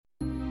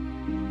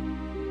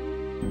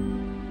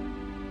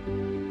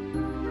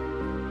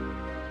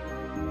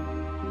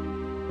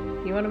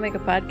You want to make a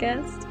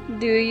podcast?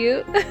 Do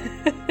you?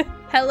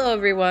 Hello,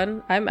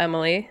 everyone. I'm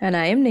Emily. And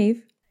I am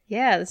Neve.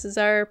 Yeah, this is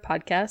our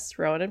podcast,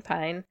 Rowan and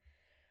Pine.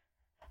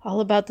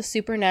 All about the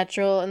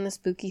supernatural and the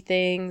spooky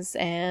things.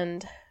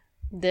 And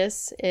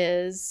this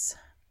is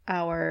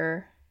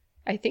I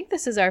think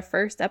this is our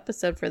first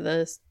episode for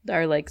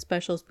our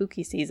special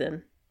spooky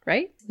season,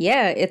 right?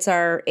 Yeah, it's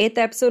our 8th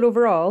episode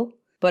overall,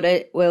 but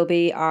it will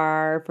be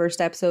our first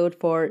episode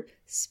for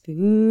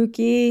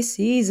spooky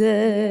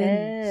season.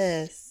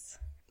 Yes.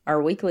 Our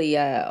weekly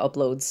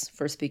uploads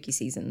for spooky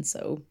season,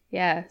 so.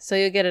 Yeah, so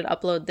you'll get an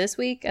upload this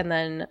week and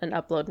then an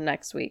upload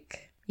next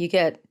week. You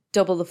get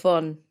double the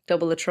fun,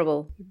 double the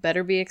trouble. You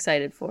better be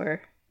excited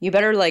for. You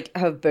better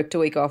have booked a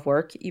week off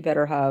work. You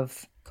better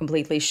have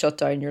completely shut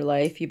down your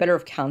life. You better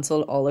have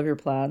cancelled all of your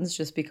plans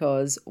just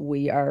because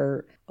we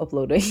are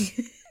uploading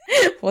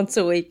once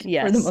a week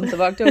for the month of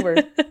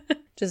October.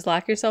 Just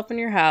lock yourself in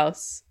your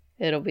house.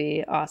 It'll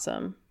be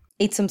awesome.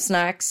 Eat some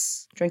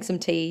snacks, drink some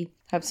tea,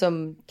 have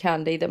some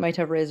candy that might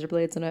have razor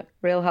blades in it.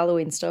 Real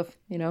Halloween stuff,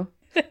 you know?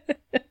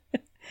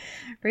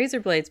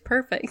 Razor blades,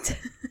 perfect.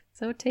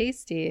 So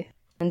tasty.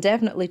 And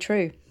definitely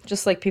true.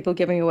 Just like people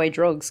giving away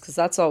drugs, because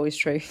that's always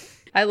true.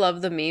 I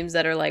love the memes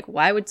that are like,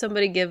 why would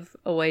somebody give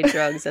away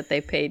drugs that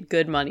they paid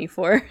good money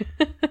for?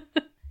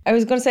 I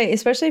was going to say,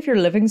 especially if you're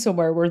living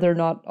somewhere where they're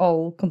not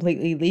all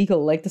completely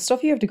legal, like the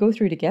stuff you have to go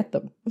through to get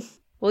them.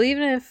 Well,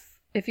 even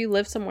if you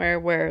live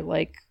somewhere where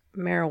like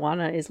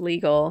marijuana is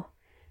legal,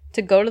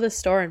 to go to the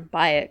store and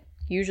buy it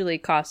usually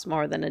costs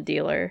more than a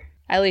dealer.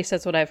 At least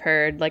that's what I've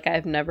heard. Like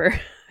I've never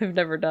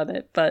done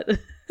it, but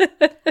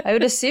I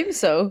would assume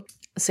so.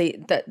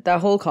 See, that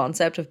whole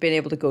concept of being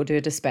able to go to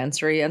a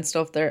dispensary and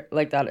stuff there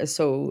like that is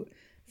so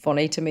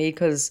funny to me,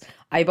 because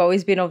I've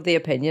always been of the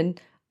opinion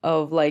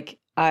of like,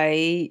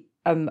 I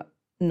am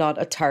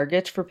not a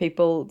target for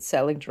people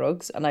selling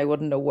drugs and I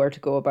wouldn't know where to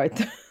go about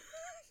them.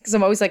 Because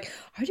I'm always like,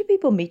 how do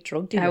people meet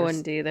drug dealers? I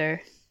wouldn't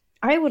either.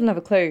 I wouldn't have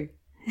a clue.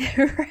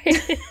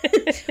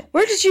 Right.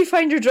 Where did you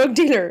find your drug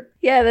dealer?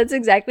 Yeah, that's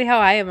exactly how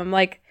I am. I'm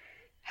like,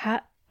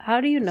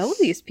 how do you know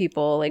these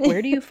people? Like,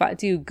 where do you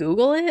do you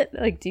Google it?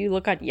 Like, do you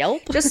look on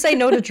Yelp? Just say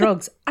no to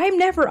drugs. I'm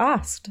never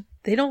asked.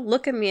 They don't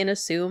look at me and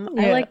assume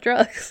I like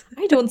drugs.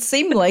 I don't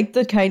seem like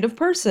the kind of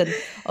person.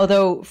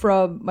 Although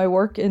from my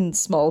work in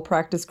small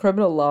practice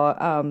criminal law,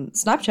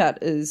 Snapchat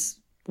is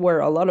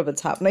where a lot of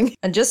it's happening.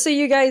 And just so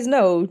you guys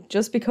know,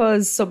 just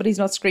because somebody's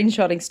not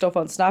screenshotting stuff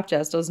on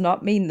Snapchat does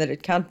not mean that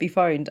it can't be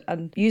found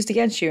and used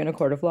against you in a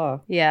court of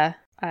law. Yeah,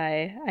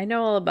 I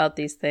know all about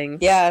these things.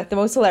 Yeah, the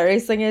most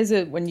hilarious thing is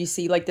when you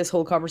see like this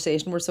whole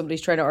conversation where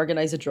somebody's trying to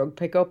organize a drug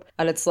pickup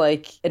and it's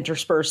like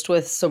interspersed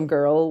with some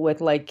girl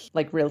with like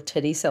real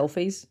titty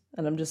selfies.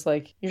 And I'm just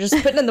like, you're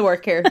just putting in the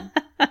work here.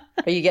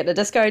 Are you getting a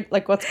discount?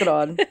 Like, what's going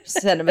on?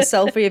 Just send him a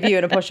selfie of you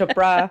in a push-up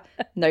bra.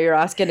 Now you're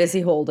asking, is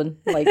he holding?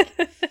 Like,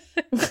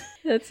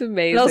 that's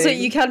amazing. And also,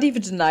 you can't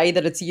even deny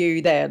that it's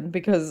you then,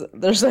 because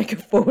there's like a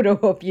photo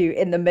of you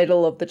in the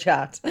middle of the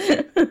chat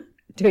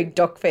doing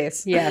duck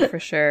face. Yeah, for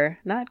sure.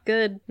 Not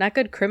good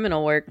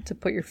criminal work to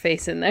put your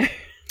face in there.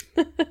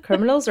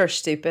 Criminals are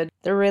stupid.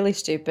 They're really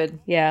stupid.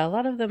 Yeah, a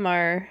lot of them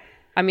are.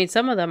 I mean,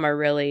 some of them are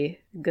really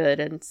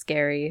good and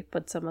scary,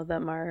 but some of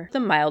them are,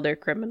 the milder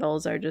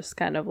criminals are just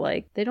kind of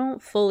like, they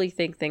don't fully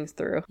think things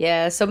through.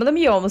 Yeah, some of them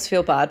you almost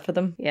feel bad for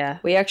them. Yeah.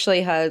 We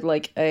actually had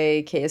like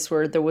a case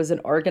where there was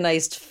an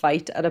organized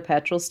fight at a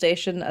petrol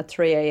station at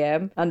 3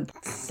 a.m. and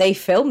they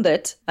filmed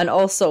it, and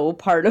also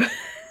part of...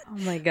 Oh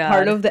my God.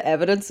 Part of the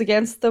evidence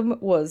against them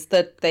was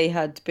that they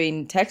had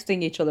been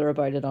texting each other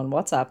about it on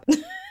WhatsApp.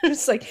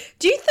 It's like,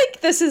 do you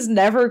think this is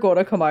never going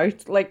to come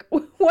out? Like,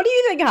 what do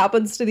you think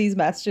happens to these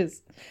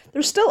messages?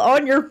 They're still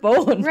on your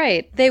phone.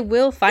 Right. They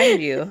will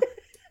find you.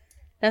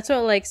 That's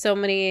what like so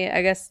many,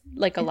 I guess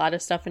like a lot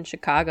of stuff in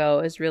Chicago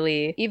is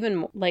really,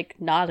 even like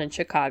not in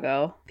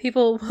Chicago,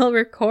 people will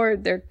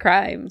record their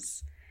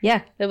crimes.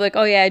 Yeah. They're like,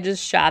 oh yeah, I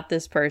just shot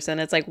this person.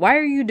 It's like, why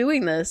are you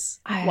doing this?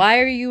 Why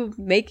are you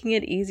making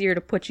it easier to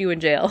put you in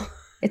jail?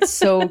 It's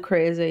so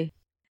crazy.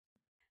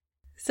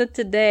 So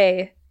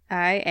today,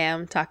 I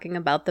am talking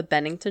about the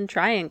Bennington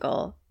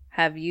Triangle.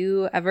 Have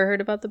you ever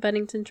heard about the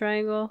Bennington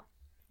Triangle?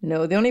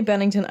 No, the only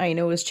Bennington I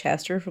know is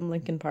Chester from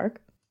Linkin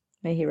Park.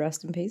 May he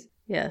rest in peace.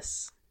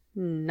 Yes.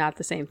 Not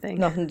the same thing.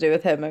 Nothing to do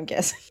with him, I'm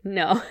guessing.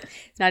 No,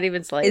 not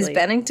even slightly. Is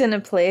Bennington a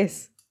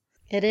place?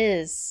 It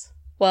is.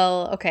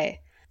 Well, okay.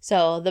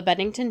 So, the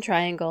Bennington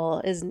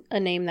Triangle is a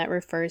name that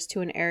refers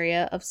to an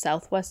area of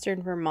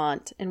southwestern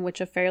Vermont in which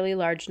a fairly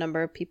large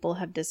number of people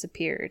have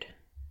disappeared.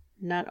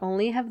 Not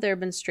only have there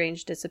been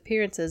strange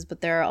disappearances,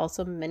 but there are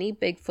also many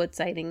Bigfoot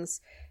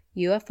sightings,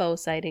 UFO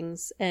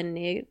sightings, and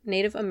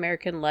Native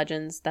American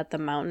legends that the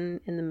mountain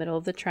in the middle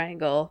of the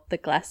triangle, the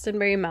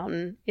Glastonbury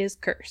Mountain, is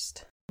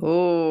cursed.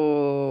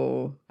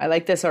 Oh, I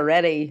like this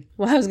already.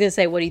 Well, I was going to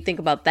say, what do you think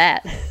about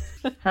that?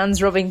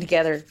 Hands rubbing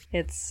together.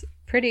 It's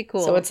pretty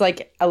cool. So it's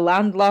like a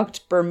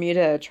landlocked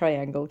Bermuda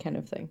Triangle kind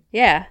of thing.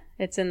 Yeah,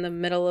 it's in the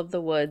middle of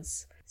the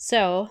woods.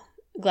 So,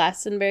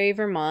 Glastonbury,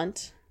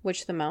 Vermont,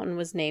 which the mountain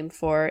was named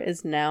for,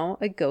 is now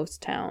a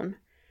ghost town.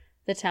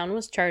 The town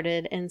was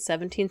charted in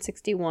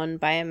 1761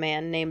 by a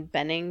man named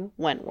Benning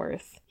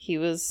Wentworth. He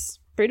was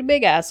a pretty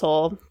big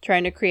asshole,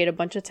 trying to create a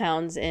bunch of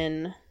towns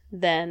in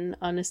then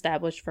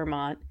unestablished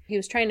Vermont. He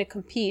was trying to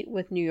compete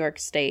with New York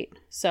State.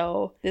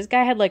 So this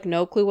guy had like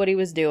no clue what he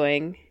was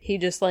doing. He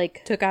just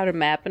like took out a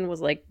map and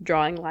was like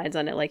drawing lines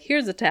on it, like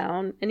here's a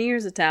town and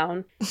here's a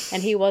town.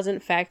 And he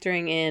wasn't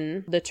factoring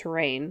in the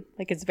terrain.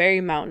 Like it's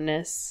very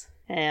mountainous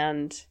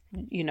and,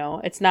 you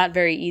know, it's not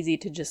very easy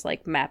to just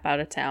like map out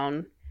a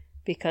town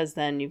because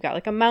then you've got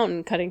like a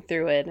mountain cutting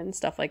through it and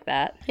stuff like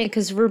that. Yeah,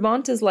 because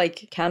Vermont is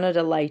like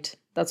Canada light.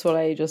 That's what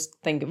I just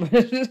think of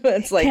it.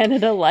 It's like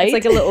Canada light? It's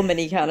like a little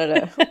mini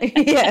Canada.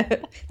 Yeah,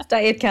 it's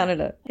Diet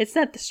Canada. It's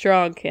not the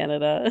strong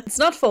Canada. It's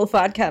not full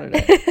fat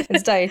Canada.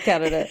 It's Diet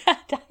Canada.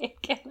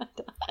 Diet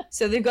Canada.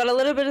 So they've got a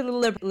little bit of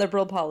the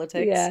liberal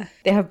politics. Yeah.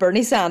 They have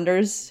Bernie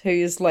Sanders,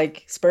 who's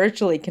like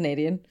spiritually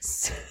Canadian.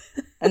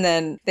 And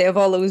then they have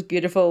all those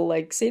beautiful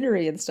like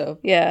scenery and stuff.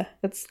 Yeah.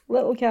 It's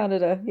little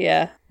Canada.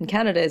 Yeah. And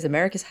Canada is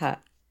America's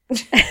hat.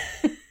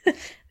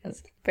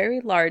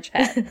 Very large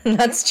hat.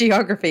 That's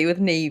geography with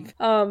Neve.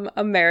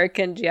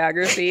 American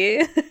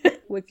geography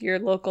with your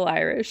local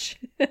Irish.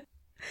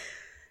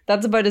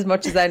 That's about as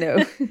much as I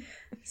know.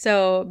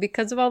 So,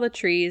 because of all the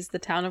trees, the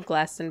town of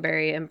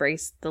Glastonbury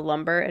embraced the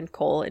lumber and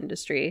coal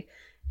industry.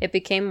 It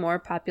became more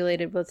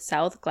populated, with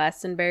South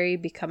Glastonbury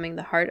becoming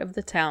the heart of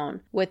the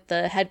town, with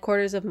the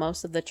headquarters of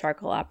most of the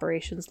charcoal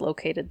operations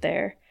located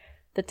there.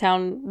 The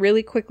town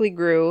really quickly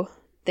grew.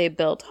 They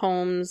built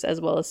homes as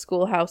well as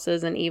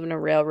schoolhouses and even a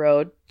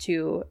railroad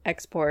to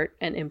export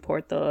and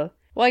import the...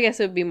 Well, I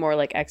guess it would be more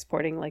like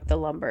exporting like the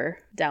lumber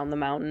down the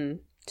mountain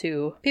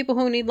to people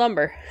who need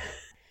lumber.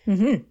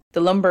 Mm-hmm.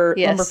 The lumber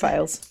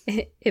files.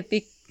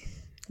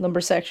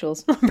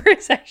 Lumbersexuals.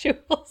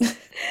 Lumbersexuals.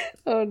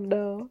 Oh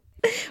no.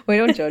 We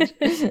don't judge.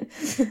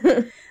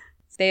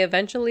 They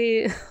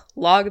eventually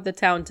logged the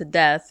town to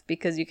death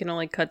because you can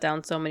only cut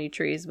down so many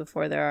trees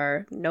before there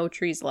are no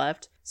trees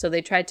left. So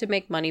they tried to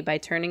make money by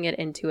turning it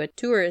into a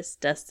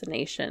tourist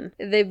destination.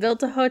 They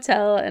built a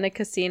hotel and a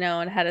casino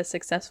and had a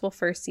successful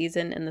first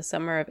season in the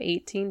summer of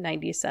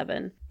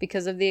 1897.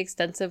 Because of the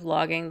extensive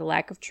logging, the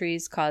lack of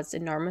trees caused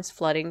enormous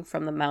flooding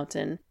from the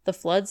mountain. The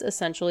floods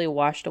essentially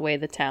washed away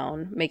the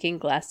town, making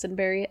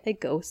Glastonbury a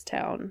ghost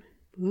town.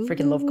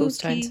 Freaking love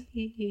ghost towns.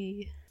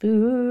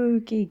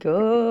 Spooky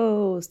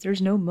ghosts.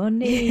 There's no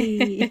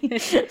money.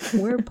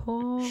 We're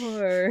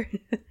poor.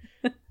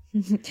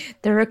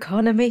 Their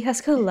economy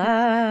has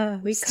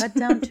collapsed. We cut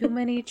down too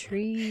many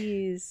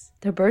trees.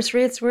 Their birth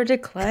rates were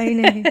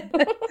declining.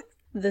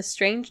 The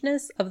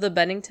strangeness of the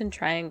Bennington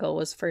Triangle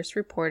was first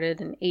reported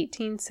in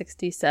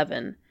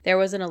 1867. There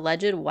was an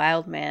alleged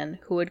wild man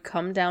who would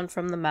come down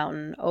from the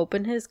mountain,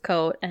 open his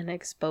coat, and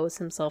expose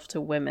himself to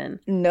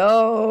women.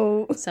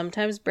 No.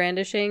 Sometimes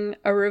brandishing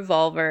a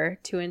revolver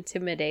to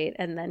intimidate,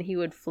 and then he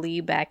would flee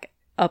back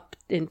up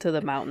into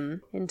the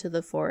mountain, into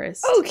the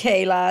forest.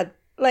 Okay, lad.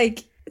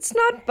 Like, it's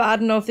not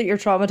bad enough that you're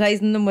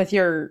traumatizing them with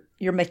your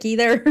Mickey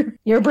there.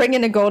 You're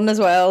bringing a gun as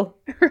well.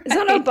 Right. Is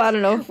that not bad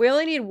enough? We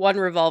only need one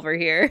revolver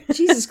here.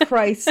 Jesus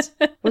Christ.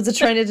 Was it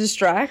trying to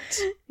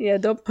distract? Yeah,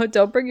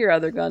 don't bring your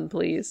other gun,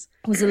 please.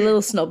 Was it a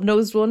little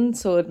snub-nosed one,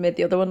 so it made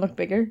the other one look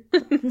bigger?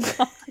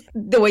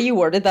 The way you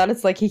worded that,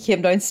 it's like he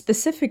came down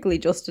specifically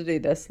just to do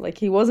this. Like,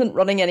 he wasn't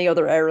running any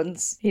other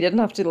errands. He didn't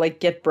have to, like,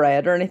 get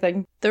bread or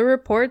anything. The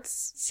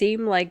reports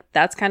seem like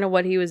that's kind of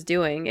what he was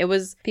doing. It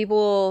was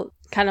people...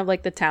 kind of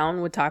like the town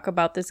would talk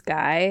about this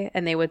guy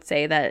and they would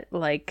say that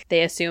like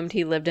they assumed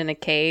he lived in a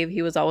cave.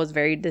 He was always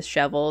very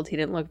disheveled. He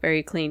didn't look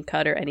very clean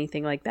cut or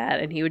anything like that.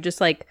 And he would just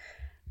like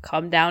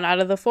come down out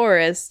of the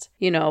forest,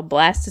 you know,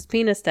 blast his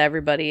penis to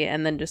everybody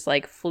and then just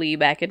like flee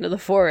back into the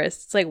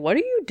forest. It's like, what are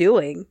you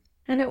doing?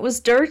 And it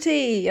was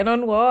dirty and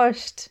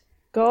unwashed.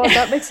 God,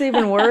 that makes it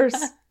even worse.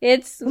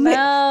 It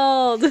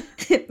smelled.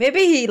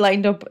 Maybe he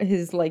lined up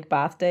his like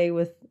bath day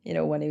with, you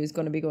know, when he was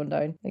going to be going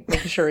down, like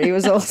making sure he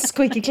was all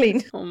squeaky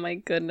clean. Oh my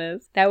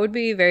goodness. That would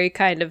be very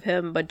kind of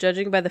him, but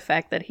judging by the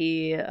fact that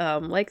he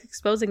likes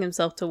exposing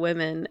himself to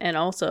women and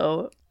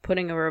also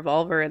putting a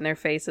revolver in their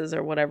faces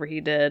or whatever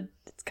he did,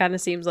 it kind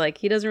of seems like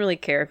he doesn't really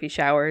care if he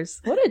showers.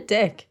 What a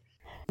dick.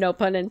 No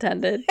pun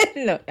intended.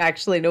 No,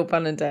 actually, no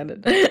pun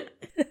intended.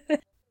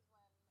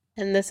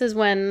 And this is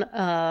when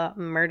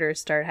murders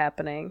start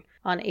happening.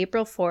 On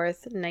April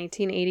 4th,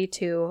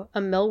 1982, a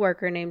mill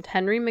worker named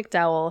Henry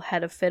McDowell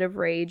had a fit of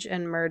rage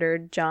and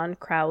murdered John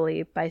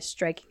Crowley by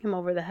striking him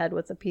over the head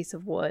with a piece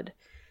of wood.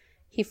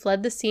 He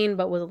fled the scene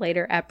but was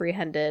later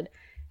apprehended.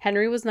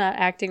 Henry was not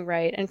acting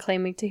right and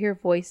claiming to hear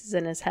voices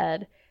in his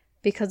head.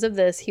 Because of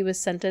this, he was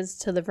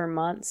sentenced to the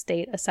Vermont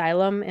State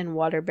Asylum in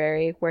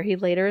Waterbury, where he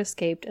later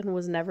escaped and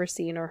was never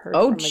seen or heard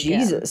from again. Oh,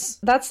 Jesus.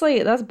 That's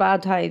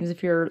bad times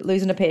if you're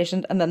losing a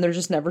patient and then they're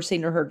just never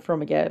seen or heard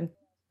from again.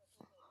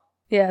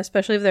 Yeah,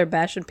 especially if they're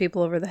bashing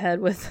people over the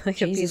head with like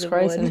Jesus a piece of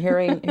Christ, wood.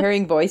 And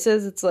hearing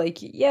voices, it's like,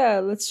 yeah,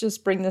 let's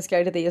just bring this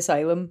guy to the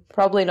asylum.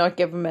 Probably not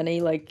give him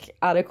any like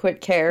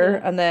adequate care,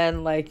 and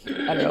then like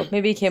I don't know,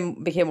 maybe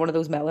became one of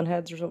those melon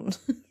heads or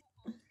something.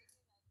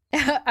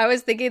 I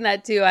was thinking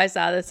that too. I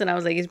saw this and I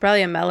was like, he's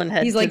probably a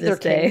melonhead. He's like to their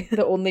this day. king,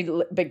 the only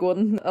big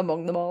one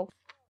among them all.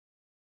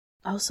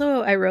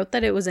 Also, I wrote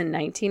that it was in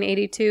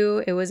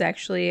 1982. It was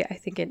actually, I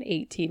think, in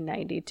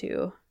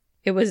 1892.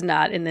 It was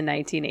not in the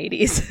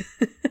 1980s.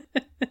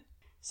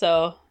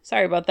 So,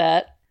 sorry about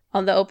that.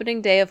 On the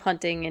opening day of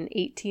hunting in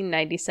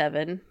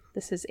 1897,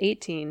 this is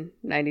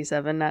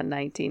 1897, not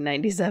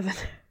 1997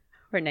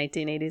 or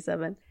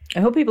 1987. I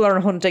hope people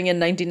aren't hunting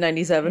in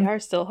 1997. They are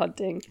still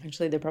hunting.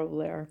 Actually, they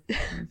probably are.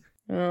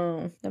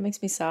 Oh, that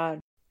makes me sad.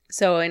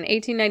 So in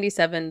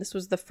 1897, this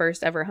was the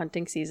first ever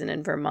hunting season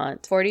in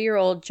Vermont.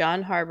 40-year-old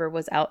John Harbour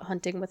was out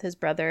hunting with his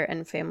brother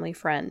and family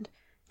friend.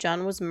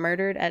 John was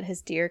murdered at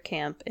his deer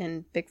camp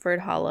in Bigfoot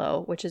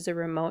Hollow, which is a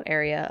remote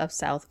area of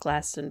South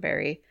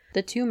Glastonbury.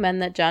 The two men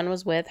that John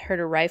was with heard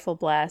a rifle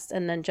blast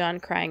and then John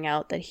crying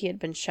out that he had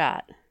been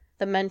shot.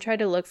 The men tried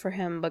to look for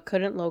him but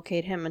couldn't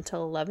locate him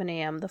until 11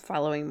 a.m. the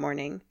following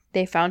morning.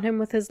 They found him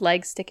with his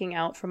legs sticking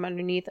out from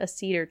underneath a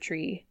cedar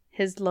tree,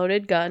 his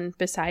loaded gun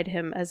beside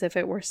him as if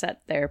it were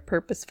set there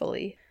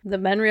purposefully. The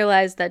men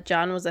realized that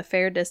John was a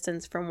fair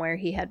distance from where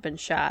he had been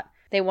shot.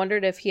 They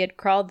wondered if he had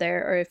crawled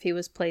there or if he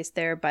was placed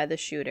there by the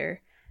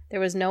shooter.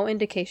 There was no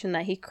indication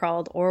that he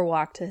crawled or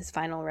walked to his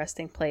final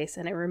resting place,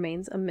 and it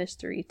remains a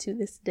mystery to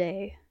this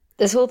day.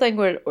 This whole thing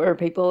where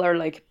people are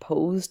like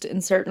posed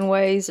in certain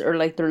ways or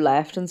like they're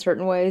left in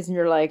certain ways and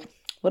you're like,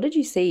 what did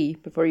you see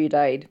before you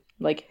died?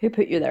 Like, who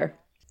put you there?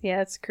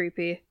 Yeah, it's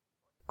creepy.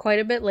 Quite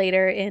a bit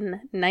later in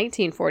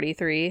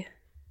 1943,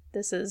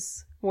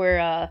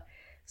 we're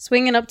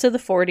swinging up to the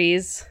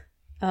 40s,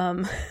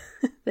 the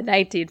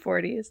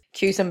 1940s.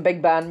 Cue some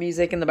big band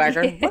music in the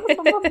background.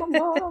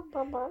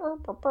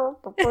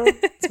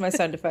 It's my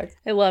sound effect.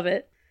 I love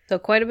it. So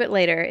quite a bit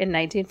later, in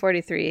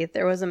 1943,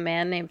 there was a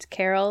man named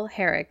Carroll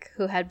Herrick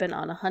who had been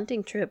on a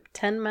hunting trip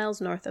 10 miles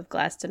north of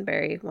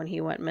Glastonbury when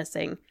he went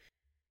missing.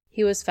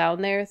 He was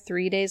found there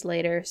 3 days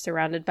later,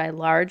 surrounded by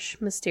large,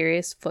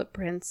 mysterious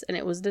footprints, and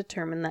it was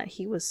determined that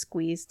he was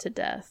squeezed to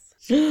death.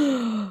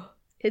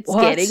 It's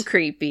What? getting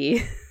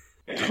creepy.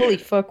 Holy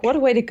fuck, what a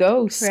way to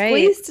go. Right?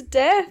 Squeezed to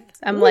death.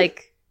 I'm Ooh.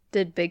 like,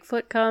 did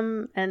Bigfoot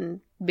come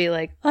and be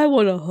like, I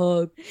want a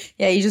hug?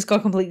 Yeah, you just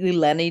got completely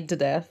Lennied to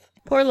death.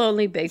 Poor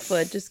lonely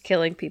Bigfoot just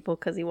killing people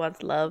because he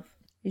wants love.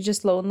 He's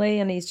just lonely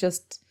and he's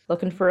just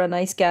looking for a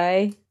nice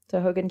guy to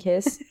hug and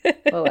kiss.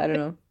 Well, I don't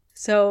know.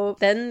 So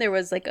then there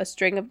was like a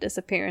string of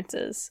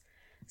disappearances.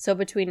 So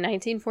between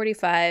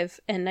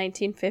 1945 and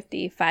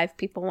 1950, 5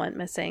 people went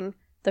missing.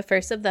 The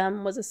first of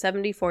them was a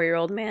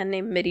 74-year-old man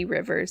named Mitty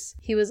Rivers.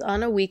 He was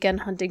on a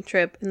weekend hunting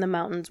trip in the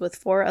mountains with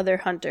 4 other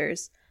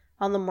hunters.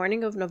 On the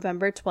morning of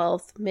November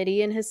 12th,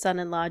 Mitty and his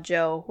son-in-law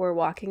Joe were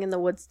walking in the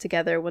woods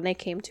together when they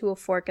came to a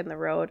fork in the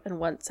road and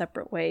went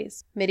separate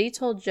ways. Mitty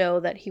told Joe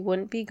that he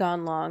wouldn't be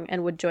gone long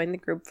and would join the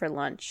group for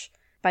lunch.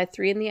 By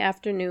 3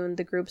 p.m,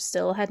 the group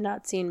still had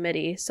not seen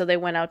Mitty, so they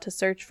went out to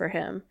search for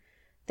him.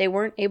 They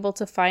weren't able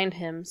to find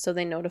him, so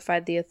they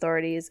notified the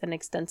authorities and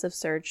extensive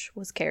search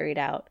was carried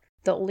out.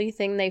 The only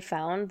thing they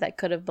found that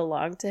could have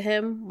belonged to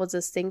him was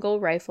a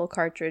single rifle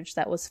cartridge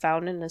that was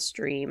found in a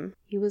stream.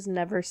 He was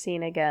never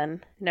seen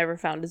again. Never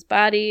found his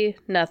body,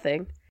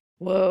 nothing.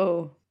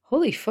 Whoa.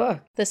 Holy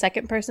fuck. The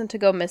second person to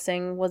go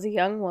missing was a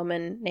young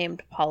woman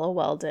named Paula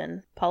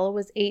Weldon. Paula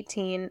was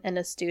 18 and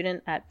a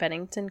student at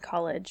Bennington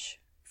College.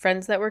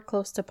 Friends that were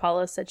close to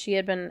Paula said she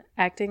had been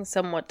acting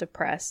somewhat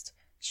depressed.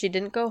 She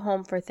didn't go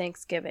home for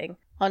Thanksgiving.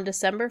 On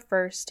December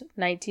 1st,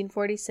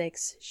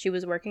 1946, she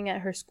was working at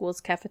her school's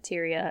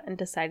cafeteria and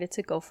decided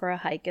to go for a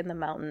hike in the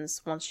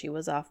mountains once she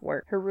was off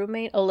work. Her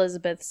roommate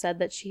Elizabeth said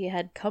that she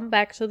had come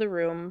back to the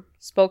room,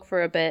 spoke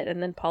for a bit,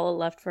 and then Paula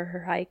left for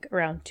her hike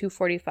around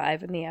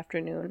 2:45 in the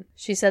afternoon.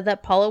 She said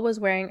that Paula was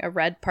wearing a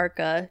red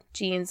parka,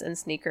 jeans, and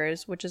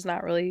sneakers, which is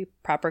not really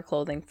proper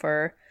clothing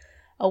for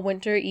a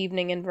winter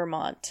evening in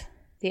Vermont.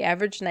 The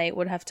average night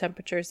would have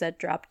temperatures that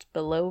dropped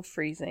below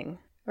freezing.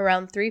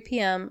 Around 3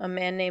 p.m., a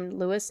man named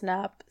Louis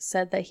Knapp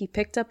said that he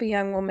picked up a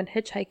young woman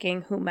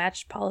hitchhiking who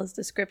matched Paula's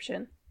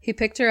description. He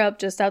picked her up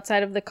just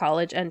outside of the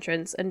college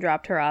entrance and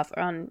dropped her off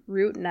on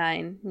Route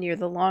 9 near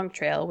the Long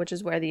Trail, which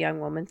is where the young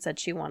woman said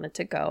she wanted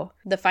to go.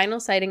 The final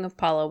sighting of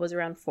Paula was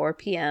around 4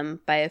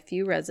 p.m. by a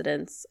few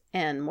residents,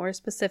 and more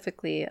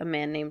specifically, a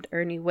man named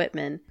Ernie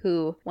Whitman,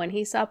 who, when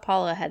he saw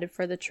Paula headed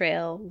for the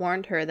trail,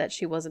 warned her that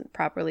she wasn't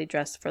properly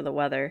dressed for the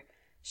weather.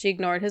 She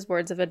ignored his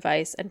words of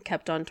advice and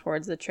kept on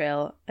towards the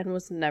trail and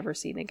was never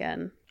seen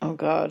again. Oh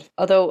god.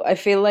 Although I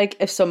feel like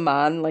if some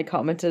man like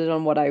commented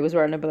on what I was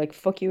wearing, I'd be like,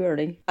 fuck you,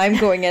 Ernie. I'm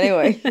going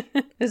anyway.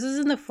 This was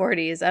in the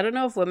 40s. I don't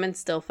know if women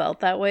still felt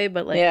that way,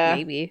 but like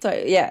maybe. So,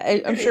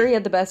 yeah, I'm sure he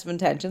had the best of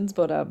intentions,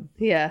 but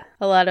yeah,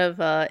 a lot of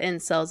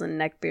incels and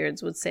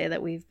neckbeards would say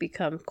that we've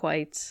become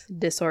quite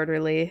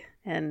disorderly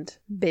and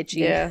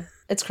bitchy. Yeah.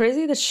 It's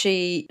crazy that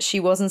she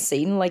wasn't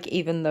seen, like,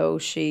 even though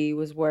she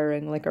was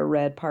wearing, like, a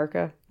red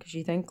parka. Because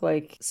you think,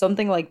 like,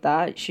 something like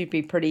that should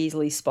be pretty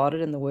easily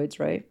spotted in the woods,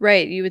 right?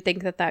 Right. You would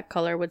think that that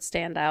color would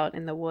stand out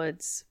in the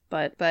woods.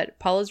 But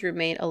Paula's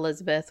roommate,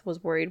 Elizabeth,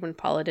 was worried when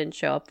Paula didn't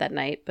show up that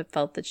night, but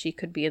felt that she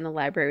could be in the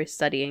library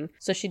studying,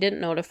 so she didn't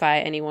notify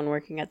anyone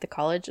working at the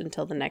college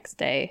until the next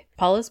day.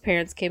 Paula's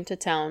parents came to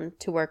town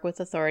to work with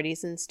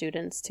authorities and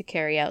students to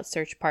carry out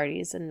search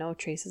parties, and no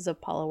traces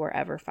of Paula were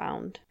ever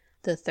found.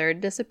 The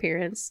third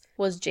disappearance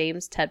was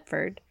James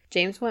Tedford.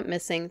 James went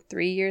missing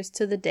 3 years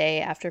to the day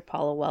after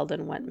Paula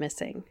Weldon went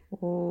missing.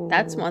 Ooh.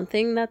 That's one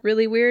thing that's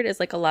really weird, is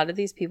like a lot of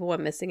these people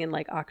went missing in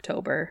like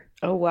October.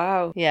 Oh,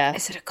 wow. Yeah.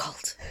 Is it a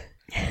cult?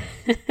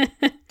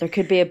 There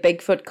could be a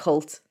Bigfoot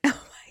cult.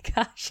 Oh my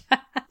gosh.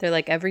 They're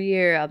like every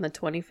year on the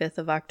 25th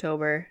of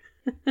October.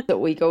 So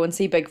we go and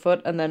see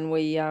Bigfoot, and then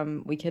we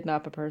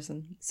kidnap a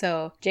person.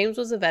 So James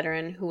was a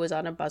veteran who was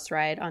on a bus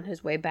ride on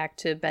his way back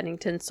to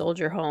Bennington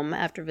Soldier Home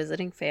after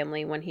visiting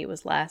family when he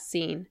was last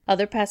seen.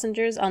 Other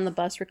passengers on the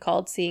bus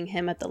recalled seeing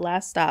him at the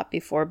last stop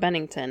before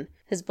Bennington.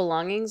 His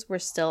belongings were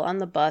still on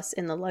the bus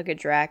in the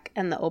luggage rack,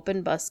 and the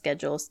open bus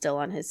schedule still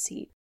on his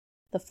seat.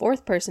 The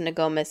fourth person to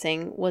go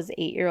missing was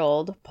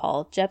 8-year-old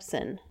Paul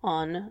Jepson.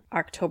 On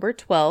October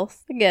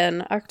 12th,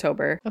 again,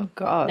 October, Oh,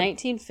 God.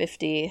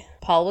 1950,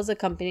 Paul was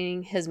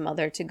accompanying his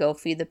mother to go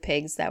feed the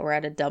pigs that were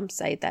at a dump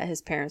site that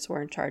his parents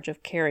were in charge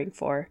of caring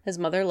for. His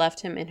mother left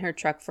him in her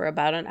truck for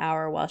about an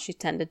hour while she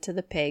tended to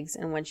the pigs,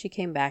 and when she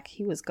came back,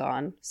 he was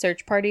gone.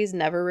 Search parties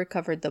never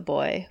recovered the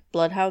boy.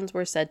 Bloodhounds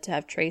were said to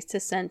have traced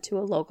his scent to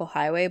a local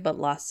highway, but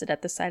lost it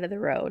at the side of the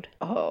road.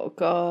 Oh,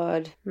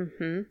 God.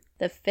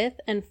 The fifth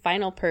and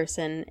final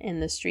person in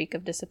the streak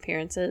of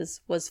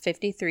disappearances was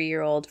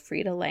 53-year-old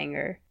Frida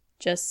Langer.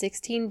 Just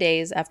 16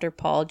 days after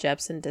Paul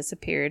Jepson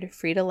disappeared,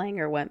 Frida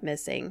Langer went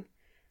missing.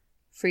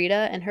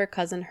 Frida and her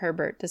cousin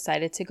Herbert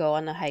decided to go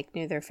on a hike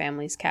near their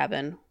family's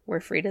cabin,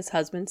 where Frida's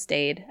husband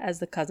stayed as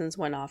the cousins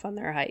went off on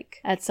their hike.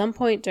 At some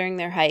point during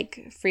their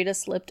hike, Frida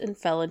slipped and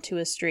fell into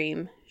a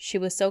stream. She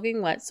was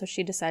soaking wet, so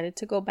she decided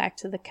to go back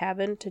to the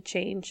cabin to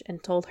change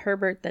and told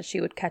Herbert that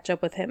she would catch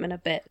up with him in a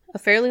bit. A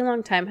fairly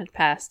long time had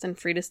passed, and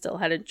Frida still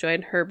hadn't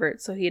joined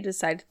Herbert, so he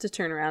decided to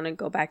turn around and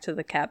go back to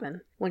the cabin.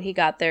 When he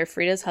got there,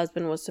 Frida's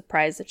husband was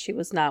surprised that she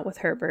was not with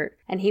Herbert,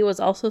 and he was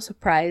also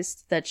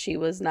surprised that she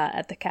was not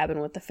at the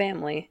cabin with the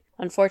family.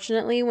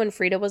 Unfortunately, when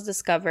Frida was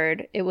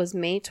discovered, it was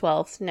May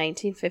 12th,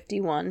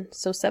 1951,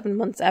 so 7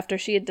 months after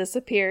she had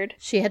disappeared.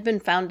 She had been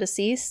found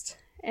deceased,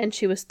 and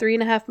she was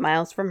 3.5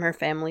 miles from her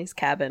family's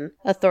cabin.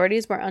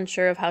 Authorities were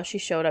unsure of how she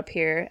showed up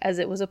here, as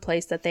it was a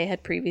place that they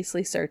had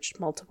previously searched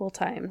multiple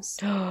times.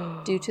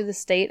 Due to the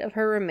state of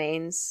her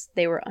remains,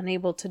 they were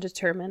unable to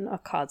determine a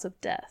cause of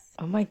death.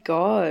 Oh, my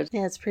God.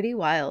 Yeah, it's pretty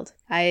wild.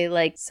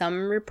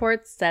 Some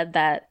reports said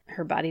that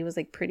her body was,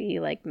 pretty,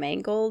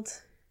 mangled,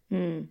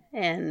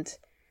 and...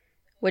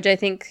 which I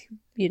think,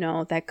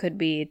 that could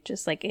be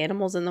just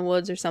animals in the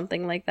woods or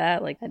something like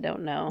that. I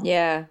don't know.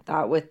 Yeah,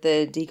 that with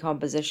the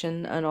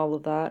decomposition and all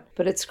of that.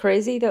 But it's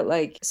crazy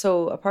that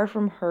so apart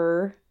from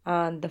her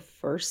and the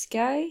first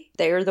guy,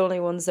 they're the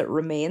only ones that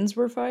remains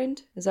were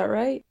found. Is that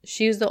right?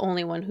 She was the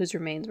only one whose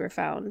remains were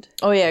found.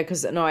 Oh, yeah,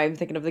 because no, I'm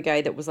thinking of the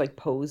guy that was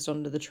posed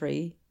under the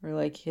tree,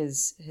 or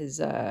his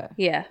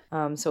Yeah.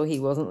 So he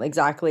wasn't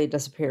exactly a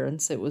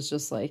disappearance. It was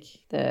just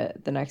the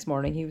next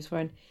morning he was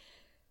found.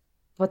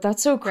 But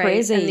that's so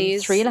crazy. Right.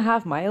 And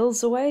 3.5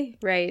 miles away.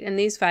 Right. And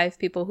these 5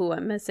 people who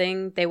went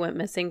missing, they went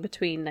missing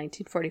between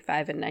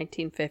 1945 and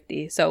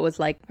 1950. So it was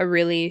a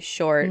really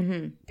short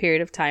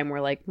period of time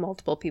where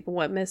multiple people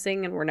went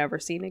missing and were never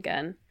seen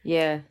again.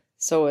 Yeah.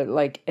 So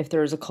if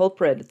there's a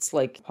culprit, it's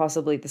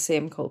possibly the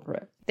same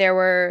culprit. There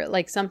were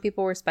some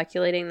people were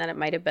speculating that it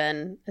might have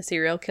been a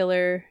serial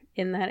killer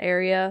in that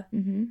area.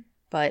 Mm-hmm.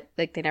 But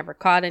they never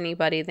caught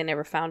anybody. They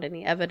never found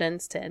any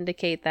evidence to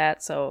indicate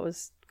that. So it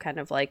was kind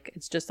of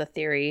it's just a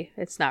theory.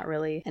 It's not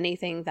really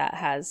anything that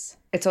has...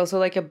 It's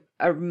also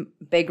a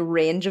big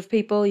range of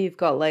people. You've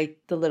got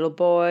the little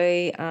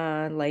boy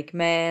and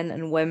men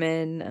and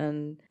women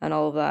and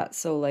all of that.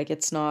 So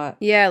it's not...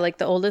 Yeah,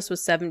 the oldest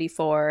was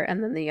 74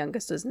 and then the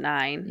youngest was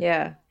 9.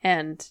 Yeah.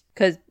 And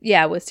because,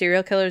 yeah, with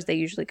serial killers, they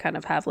usually kind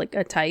of have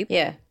a type.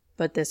 Yeah.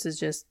 But this is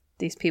just,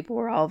 these people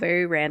were all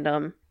very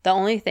random. The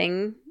only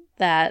thing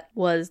that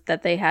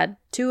they had,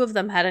 2 of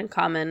them had in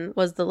common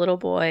was the little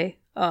boy,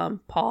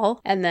 Paul,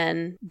 and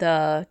then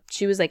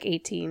she was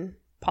 18,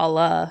 Paul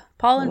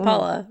and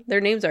Paula,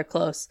 their names are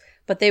close,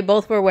 but they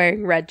both were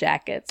wearing red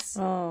jackets.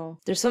 Oh,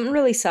 there's something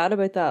really sad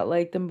about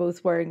that, them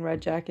both wearing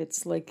red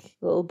jackets,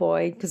 little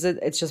boy, because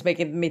it's just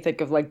making me think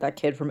of that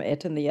kid from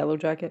It in the yellow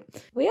jacket.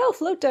 We all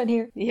float down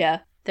here. Yeah.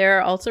 There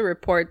are also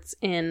reports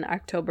in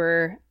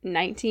October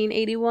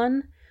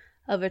 1981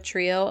 of a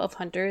trio of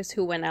hunters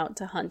who went out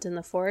to hunt in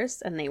the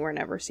forest and they were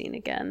never seen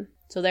again.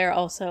 So there are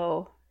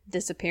also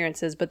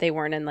disappearances, but they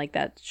weren't in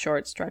that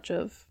short stretch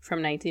of from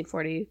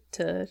 1940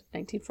 to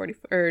 1940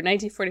 or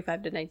 1945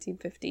 to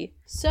 1950.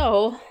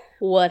 So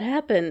what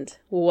happened?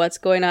 What's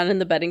going on in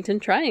the Bennington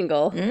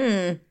Triangle?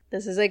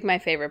 This is my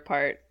favorite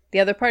part. The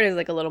other part is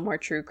a little more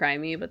true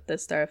crimey, but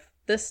this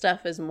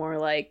stuff is more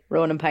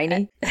Rowan and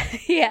Piney.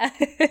 Yeah.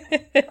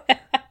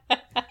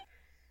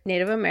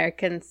 Native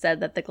Americans said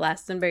that the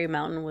Glastonbury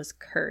Mountain was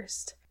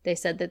cursed. They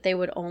said that they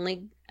would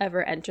only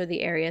ever enter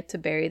the area to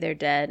bury their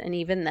dead, and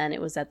even then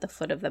it was at the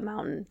foot of the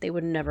mountain. They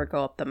would never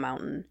go up the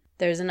mountain.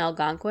 There's an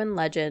Algonquin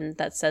legend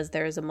that says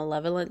there is a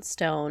malevolent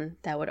stone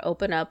that would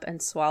open up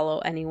and swallow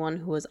anyone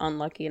who was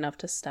unlucky enough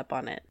to step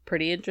on it.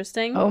 Pretty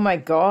interesting. Oh my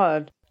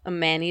god. A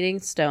man-eating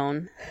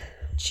stone.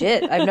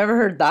 Shit, I've never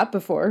heard that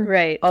before.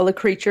 Right. All the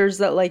creatures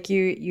that like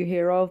you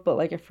hear of, but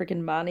like a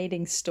freaking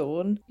man-eating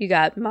stone. You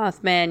got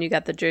Mothman, you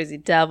got the Jersey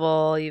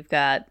Devil, you've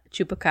got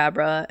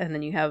Chupacabra, and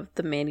then you have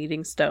the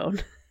man-eating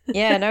stone.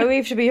 Yeah, now we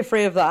have to be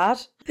afraid of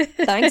that.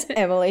 Thanks,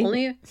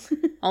 Emily.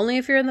 Only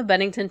if you're in the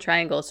Bennington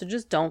Triangle, so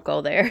just don't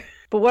go there.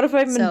 But what if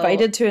I'm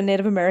invited to a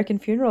Native American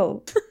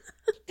funeral?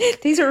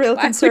 These are real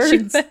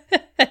concerns.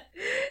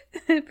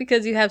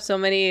 Because you have so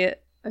many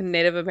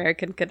Native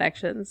American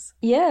connections.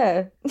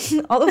 Yeah,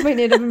 all of my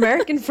Native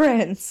American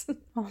friends.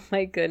 Oh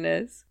my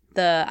goodness.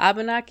 The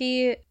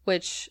Abenaki,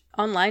 which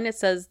online it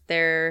says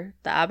they're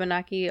the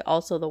Abenaki,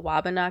 also the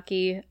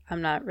Wabanaki.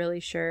 I'm not really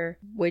sure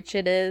which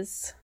it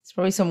is. It's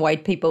probably some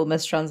white people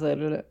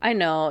mistranslated it. I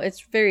know.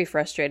 It's very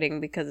frustrating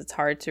because it's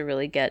hard to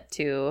really get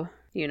to,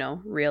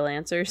 real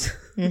answers.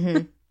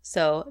 Mm-hmm.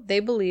 So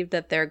they believe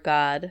that their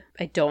god,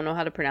 I don't know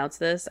how to pronounce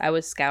this. I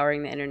was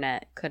scouring the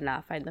internet, could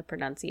not find the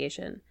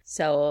pronunciation.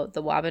 So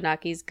the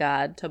Wabanaki's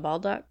god,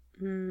 Tabaldak,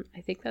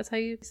 I think that's how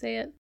you say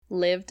it,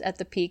 lived at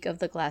the peak of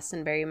the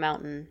Glastonbury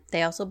Mountain.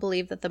 They also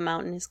believe that the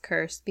mountain is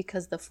cursed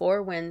because the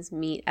four winds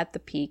meet at the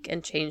peak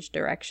and change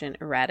direction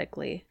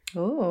erratically.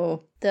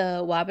 Oh.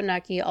 The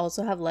Wabanaki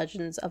also have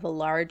legends of a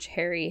large,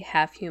 hairy,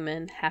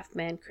 half-human,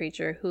 half-man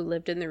creature who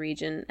lived in the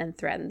region and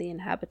threatened the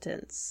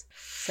inhabitants.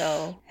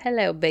 So,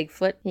 hello,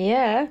 Bigfoot.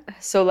 Yeah.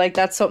 So, like,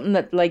 that's something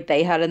that, like,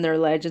 they had in their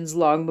legends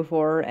long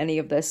before any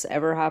of this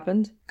ever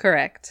happened?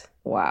 Correct.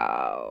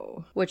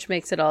 Wow. Which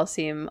makes it all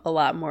seem a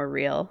lot more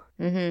real.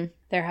 Mm-hmm.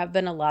 There have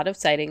been a lot of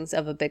sightings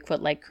of a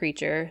Bigfoot-like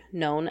creature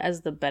known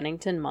as the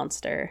Bennington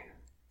Monster.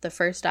 The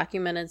first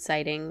documented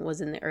sighting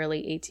was in the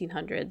early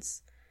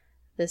 1800s.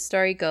 This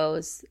story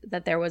goes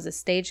that there was a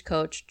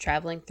stagecoach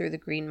traveling through the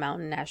Green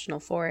Mountain National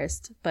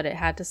Forest, but it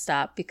had to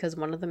stop because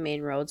one of the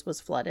main roads was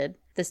flooded.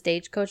 The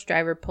stagecoach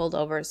driver pulled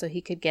over so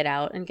he could get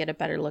out and get a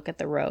better look at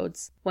the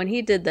roads. When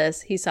he did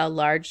this, he saw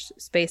large,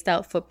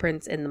 spaced-out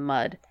footprints in the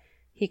mud.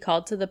 He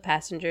called to the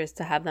passengers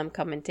to have them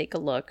come and take a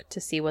look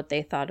to see what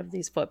they thought of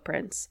these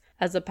footprints.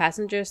 As the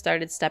passengers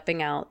started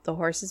stepping out, the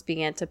horses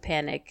began to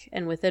panic,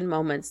 and within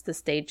moments, the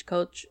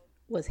stagecoach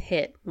was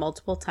hit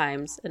multiple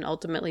times and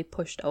ultimately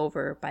pushed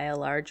over by a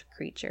large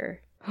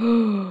creature.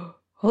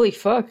 Holy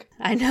fuck.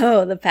 I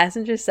know. The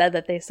passengers said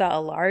that they saw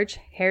a large,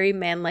 hairy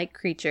man-like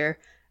creature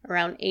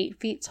around 8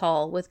 feet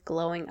tall with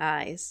glowing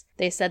eyes.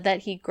 They said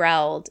that he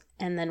growled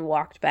and then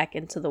walked back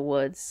into the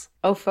woods.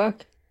 Oh,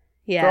 fuck.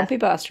 Yeah. Grumpy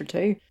bastard,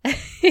 too.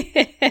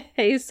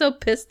 He's so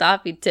pissed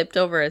off he tipped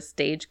over a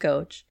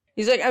stagecoach.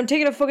 He's like, I'm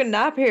taking a fucking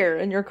nap here,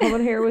 and you're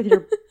coming here with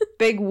your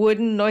big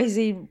wooden,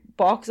 noisy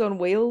box on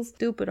wheels.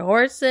 Stupid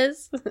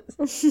horses.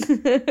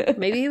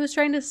 Maybe he was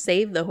trying to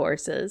save the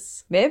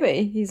horses.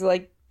 Maybe. He's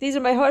like, these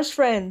are my horse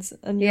friends,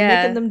 and you're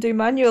making them do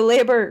manual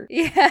labor.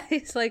 Yeah,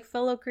 he's like,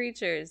 fellow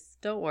creatures,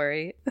 don't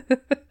worry.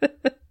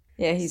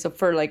 Yeah, he's up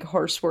for, like,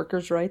 horse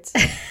workers' rights.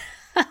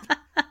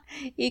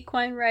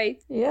 Equine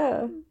rights.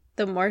 Yeah.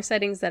 The more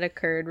sightings that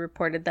occurred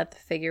reported that the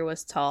figure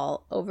was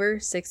tall, over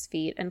 6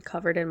 feet, and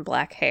covered in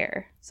black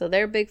hair. So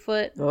their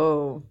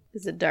Bigfoot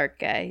is a dark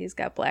guy. He's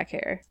got black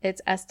hair.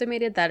 It's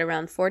estimated that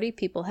around 40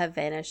 people have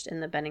vanished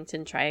in the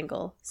Bennington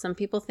Triangle. Some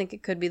people think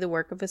it could be the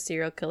work of a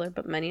serial killer,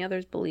 but many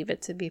others believe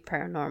it to be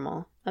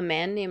paranormal. A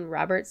man named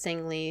Robert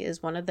Singley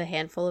is one of the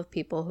handful of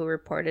people who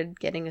reported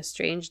getting a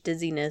strange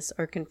dizziness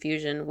or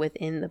confusion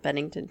within the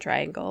Bennington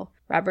Triangle.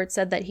 Robert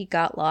said that he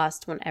got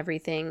lost when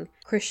everything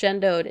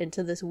crescendoed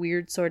into this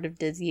weird sort of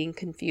dizzying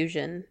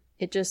confusion.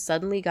 It just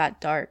suddenly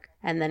got dark,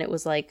 and then it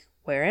was like,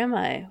 where am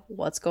I?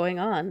 What's going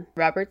on?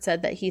 Robert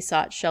said that he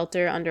sought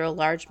shelter under a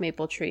large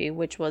maple tree,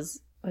 which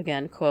was,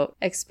 again, quote,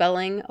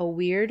 expelling a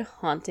weird,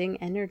 haunting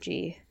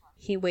energy.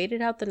 He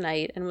waited out the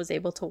night and was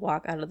able to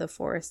walk out of the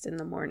forest in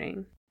the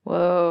morning.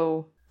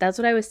 Whoa. That's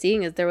what I was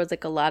seeing, is there was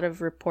like a lot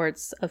of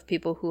reports of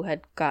people who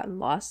had gotten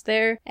lost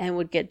there and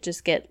would get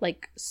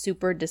like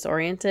super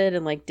disoriented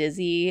and like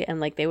dizzy, and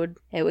like it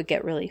would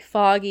get really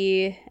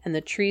foggy, and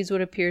the trees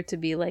would appear to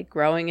be like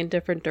growing in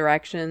different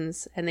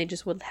directions, and they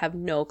just would have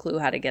no clue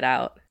how to get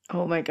out.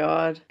 Oh my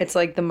god. It's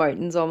like the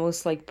mountain's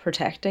almost like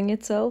protecting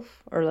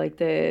itself, or like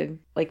the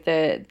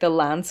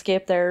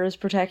landscape there is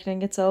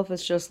protecting itself.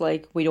 It's just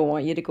like, we don't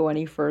want you to go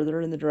any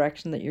further in the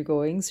direction that you're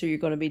going, so you're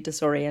going to be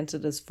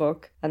disoriented as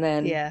fuck. And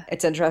then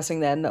it's interesting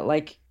then that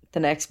like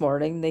the next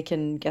morning they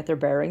can get their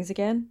bearings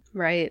again.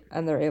 Right.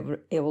 And they're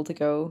able to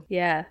go.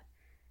 Yeah.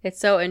 It's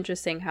so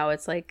interesting how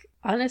it's like,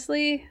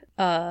 honestly,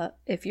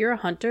 if you're a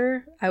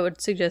hunter, I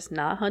would suggest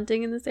not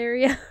hunting in this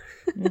area.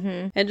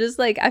 Mm-hmm. And just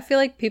like, I feel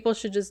like people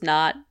should just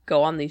not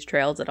go on these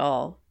trails at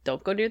all.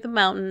 Don't go near the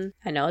mountain.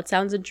 I know it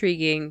sounds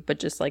intriguing, but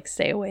just like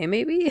stay away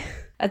maybe.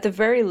 At the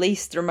very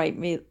least, there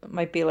might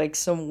be like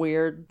some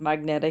weird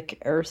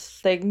magnetic earth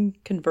thing,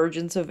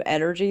 convergence of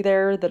energy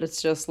there, that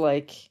it's just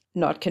like,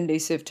 not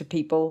conducive to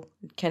people.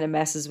 It kind of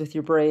messes with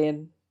your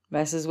brain,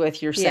 messes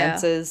with your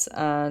senses,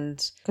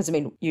 and because I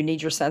mean, you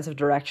need your sense of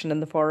direction in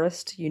the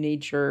forest. You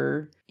need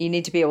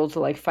to be able to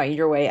like find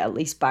your way at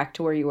least back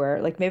to where you were.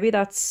 Like maybe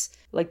that's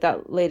like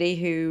that lady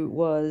who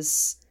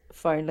was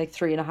found like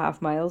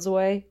 3.5 miles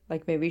away.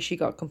 Like maybe she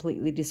got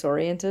completely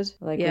disoriented,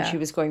 like when she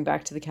was going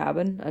back to the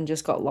cabin and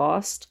just got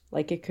lost.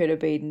 Like it could have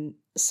been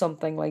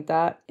something like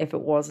that if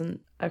it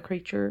wasn't a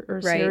creature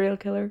or serial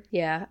killer.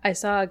 Yeah, I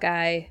saw a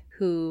guy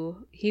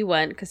who he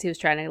went because he was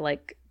trying to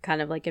like kind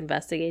of like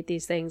investigate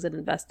these things and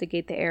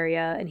investigate the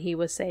area, and he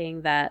was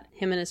saying that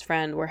him and his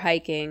friend were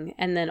hiking,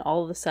 and then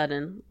all of a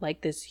sudden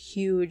like this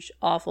huge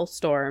awful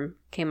storm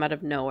came out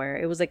of nowhere.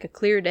 It was like a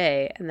clear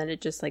day, and then it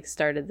just like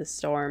started the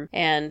storm,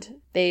 and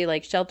they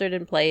like sheltered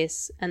in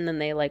place, and then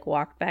they like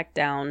walked back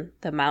down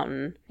the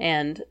mountain,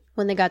 and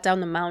when they got down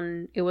the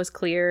mountain, it was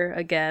clear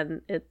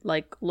again. It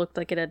like looked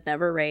like it had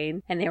never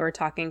rained, and they were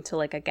talking to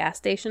like a gas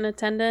station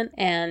attendant,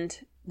 and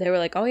they were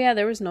like, oh yeah,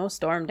 there was no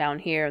storm down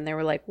here. And they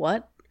were like,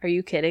 what? Are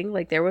you kidding?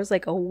 Like there was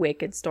like a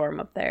wicked storm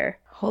up there.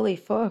 Holy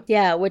fuck.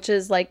 Yeah, which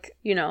is like,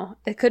 you know,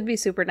 it could be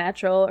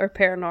supernatural or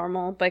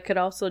paranormal, but it could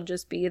also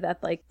just be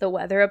that like the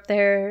weather up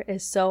there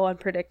is so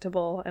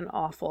unpredictable and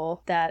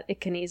awful that it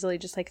can easily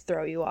just like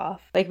throw you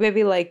off. Like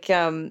maybe like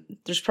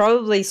there's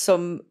probably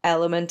some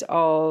element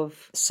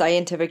of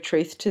scientific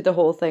truth to the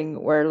whole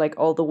thing where like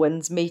all the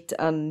winds meet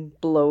and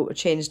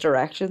change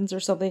directions or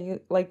something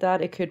like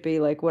that. It could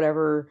be like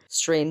whatever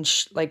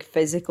strange like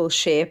physical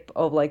shape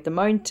of like the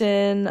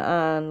mountain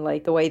and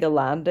like the way the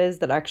land is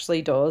that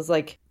actually does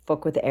like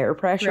fuck with the air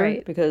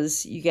pressure,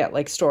 because you get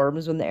like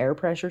storms when the air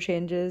pressure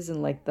changes,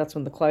 and like that's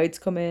when the clouds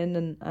come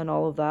in and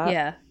all of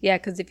that. Yeah,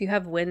 because if you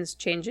have winds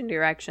change in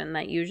direction,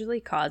 that usually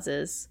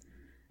causes,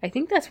 I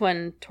think that's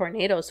when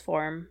tornadoes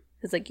form,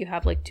 is like you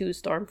have like two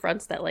storm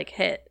fronts that like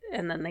hit,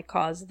 and then they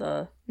cause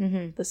the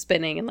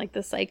spinning and like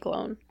the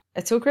cyclone.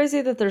 It's so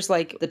crazy that there's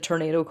like the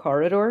tornado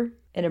corridor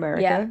in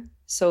America.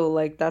 So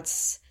like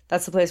that's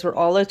the place where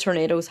all the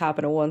tornadoes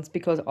happen at once,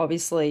 because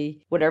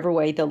obviously whatever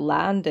way the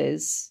land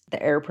is,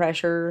 the air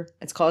pressure,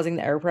 it's causing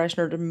the air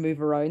pressure to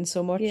move around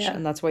so much.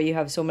 And that's why you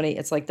have so many,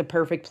 it's like the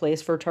perfect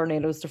place for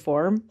tornadoes to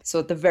form. So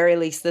at the very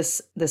least,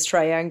 this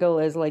triangle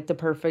is like the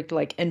perfect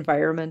like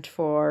environment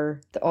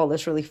for all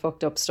this really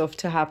fucked up stuff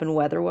to happen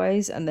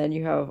weather-wise. And then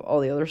you have all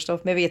the other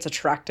stuff. Maybe it's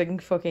attracting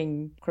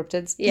fucking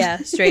cryptids. Yeah,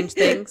 strange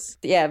things.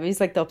 Yeah, maybe it's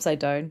like the upside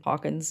down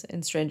Hawkins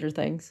in Stranger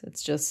Things.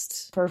 It's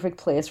just perfect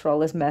place for all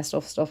this messed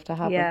up stuff to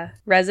happen. Yeah.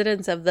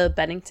 Residents of the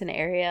Bennington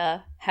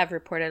area have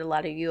reported a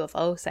lot of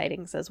UFO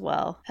sightings as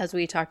well. As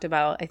we talked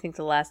about, I think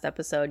the last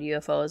episode,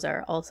 UFOs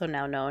are also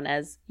now known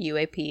as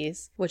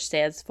UAPs, which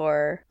stands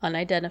for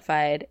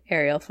Unidentified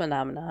Aerial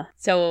Phenomena.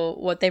 So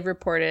what they've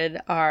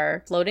reported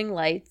are floating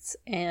lights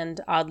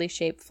and oddly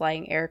shaped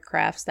flying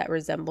aircrafts that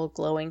resemble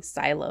glowing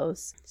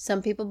silos.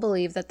 Some people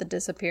believe that the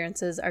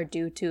disappearances are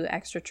due to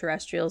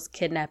extraterrestrials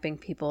kidnapping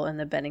people in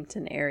the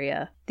Bennington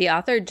area. The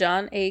author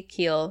John A.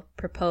 Keel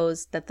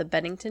proposed that the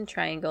Bennington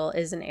Triangle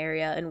is an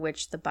area in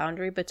which the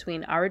boundary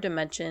between our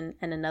dimension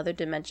and another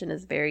dimension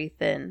is very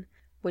thin,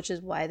 which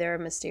is why there are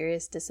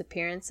mysterious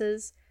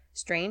disappearances,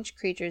 strange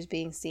creatures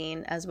being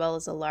seen, as well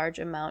as a large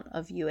amount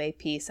of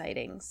UAP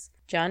sightings.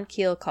 John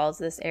Keel calls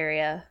these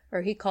areas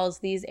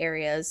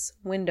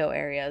window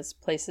areas,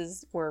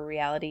 places where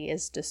reality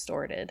is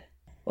distorted.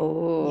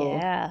 Oh.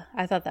 Yeah,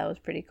 I thought that was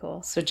pretty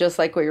cool. So just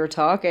like what you were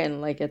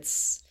talking, like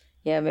it's...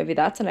 Yeah, maybe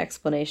that's an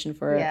explanation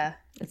for it. Yeah.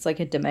 It's like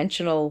a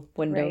dimensional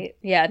window. Right.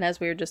 Yeah, and as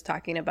we were just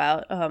talking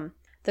about,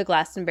 the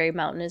Glastonbury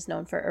Mountain is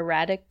known for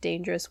erratic,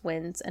 dangerous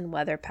winds and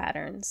weather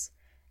patterns.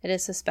 It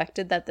is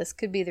suspected that this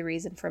could be the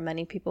reason for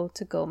many people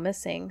to go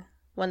missing.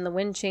 When the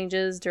wind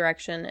changes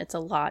direction, it's a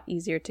lot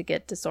easier to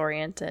get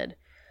disoriented.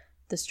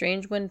 The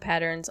strange wind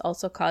patterns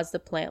also cause the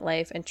plant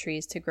life and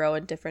trees to grow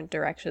in different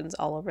directions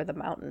all over the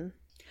mountain.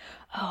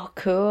 Oh,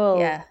 cool.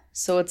 Yeah.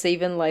 So it's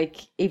even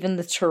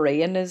the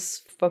terrain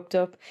is fucked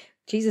up.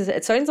 Jesus,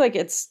 it sounds like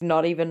it's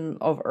not even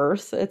of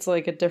Earth. It's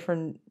like a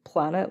different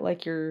planet.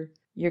 Like you're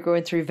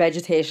going through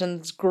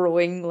vegetation's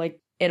growing like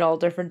in all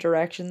different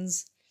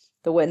directions.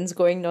 The wind's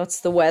going nuts.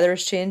 The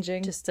weather's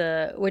changing.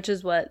 Which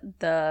is what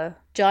the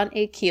John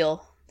A.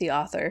 Keel, the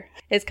author,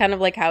 it's kind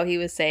of like how he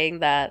was saying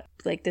that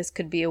like this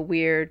could be a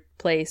weird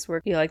place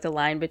where, you know, like the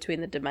line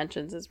between the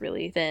dimensions is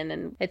really thin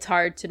and it's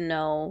hard to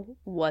know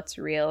what's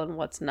real and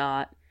what's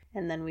not.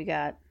 And then we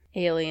got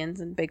aliens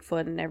and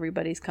Bigfoot and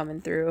everybody's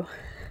coming through.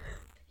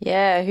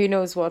 Yeah, who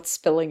knows what's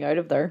spilling out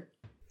of there.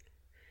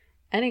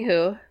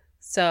 Anywho,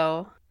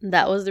 so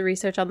that was the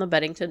research on the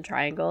Bennington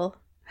Triangle.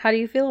 How do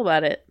you feel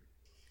about it?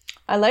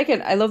 I like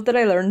it. I love that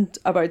I learned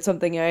about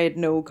something I had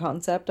no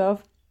concept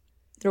of.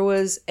 There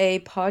was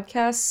a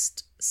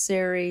podcast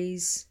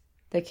series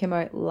that came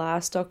out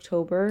last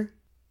October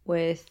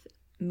with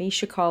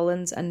Misha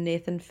Collins and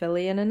Nathan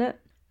Fillion in it.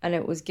 And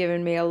it was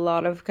giving me a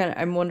lot of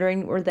I'm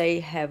wondering, were they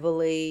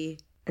heavily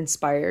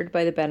inspired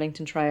by the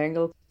Bennington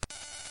Triangle?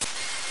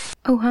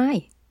 Oh,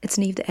 hi. It's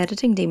Neve, the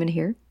editing demon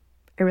here.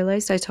 I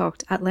realised I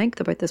talked at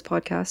length about this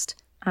podcast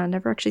and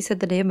never actually said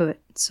the name of it.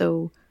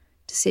 So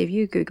to save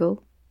you,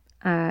 Google.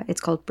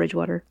 It's called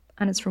Bridgewater,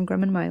 and it's from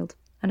Grim and Mild,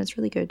 and it's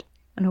really good.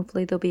 And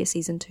hopefully there'll be a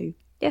season 2.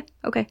 Yeah,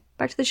 okay,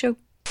 back to the show.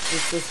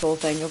 It's this whole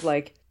thing of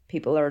like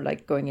people are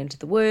like going into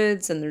the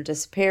woods and they're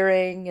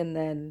disappearing, and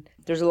then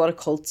there's a lot of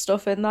cult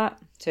stuff in that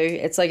too.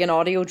 It's like an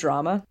audio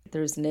drama.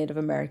 There's a Native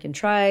American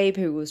tribe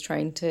who was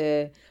trying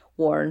to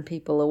warn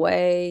people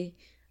away,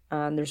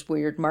 and there's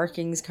weird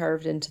markings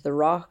carved into the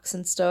rocks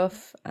and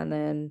stuff. And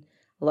then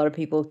a lot of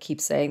people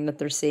keep saying that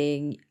they're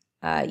seeing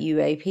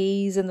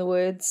UAPs in the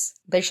woods.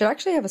 They should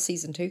actually have a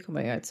season 2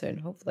 coming out soon,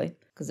 hopefully,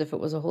 because if it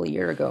was a whole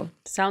year ago.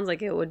 Sounds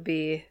like it would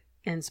be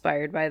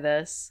inspired by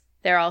this.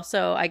 There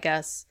also, I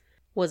guess,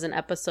 was an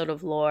episode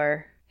of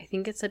lore. I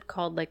think it said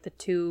called like the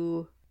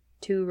two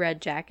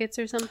red jackets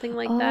or something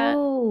like that.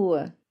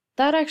 Oh,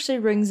 that actually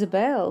rings a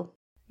bell.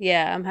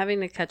 Yeah, I'm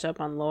having to catch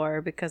up on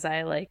lore because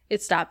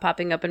it stopped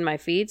popping up in my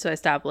feed, so I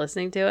stopped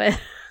listening to it.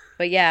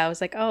 But yeah, I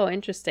was like, oh,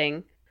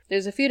 interesting.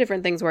 There's a few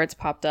different things where it's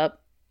popped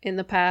up in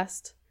the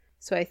past.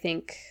 So I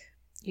think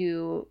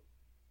you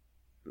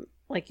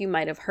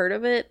might have heard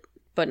of it,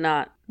 but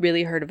not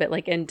really heard of it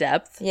like in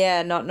depth.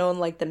 Yeah, not knowing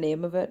like the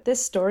name of it.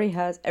 This story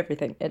has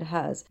everything. It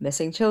has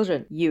missing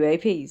children,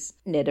 UAPs,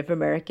 Native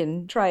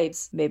American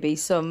tribes, maybe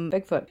some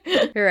Bigfoot.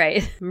 You're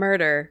right.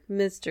 Murder,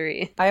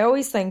 mystery. I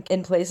always think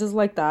in places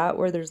like that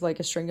where there's like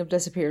a string of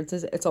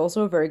disappearances, it's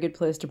also a very good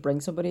place to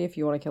bring somebody if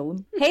you want to kill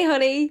them. Hey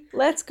honey,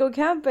 let's go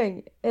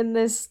camping in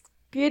this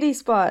beauty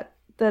spot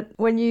that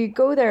when you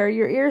go there,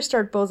 your ears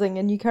start buzzing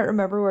and you can't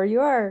remember where you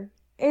are.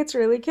 It's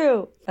really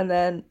cool. And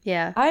then,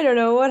 yeah, I don't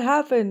know what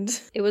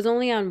happened. It was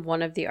only on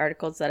one of the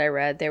articles that I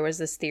read. There was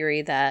this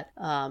theory that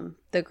the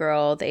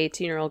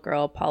 18-year-old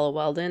girl, Paula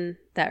Weldon,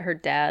 that her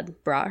dad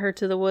brought her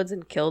to the woods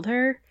and killed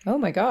her. Oh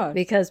my God.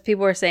 Because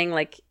people were saying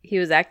like he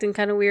was acting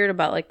kind of weird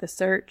about like the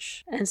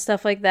search and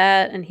stuff like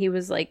that. And he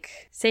was like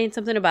saying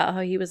something about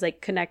how he was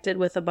like connected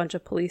with a bunch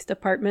of police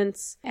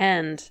departments.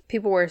 And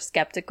people were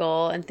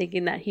skeptical and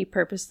thinking that he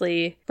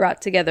purposely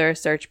brought together a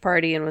search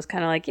party and was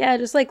kind of like, yeah,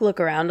 just like look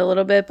around a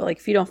little bit. But like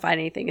if you don't find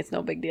anything, it's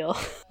no big deal.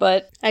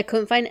 But I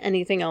couldn't find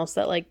anything else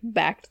that like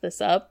backed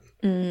this up.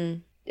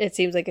 It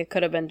seems like it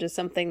could have been just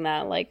something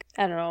that, like,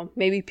 I don't know,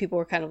 maybe people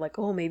were kind of like,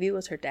 oh, maybe it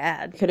was her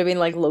dad. Could have been,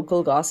 like,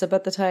 local gossip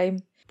at the time.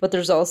 But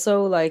there's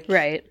also, like,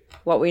 right.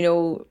 What we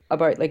know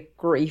about, like,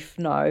 grief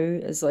now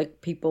is,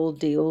 like, people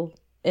deal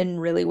in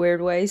really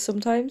weird ways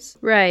sometimes.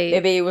 Right.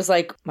 Maybe it was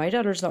like, my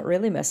daughter's not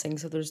really missing,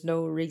 so there's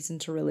no reason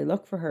to really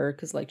look for her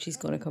because, like, she's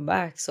going to come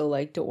back. So,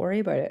 like, don't worry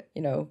about it.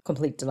 You know,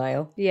 complete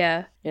denial.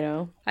 Yeah. You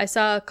know? I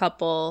saw a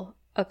couple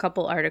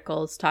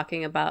articles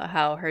talking about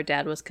how her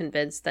dad was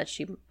convinced that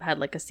she had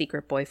like a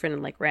secret boyfriend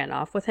and like ran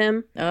off with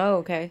him. Oh,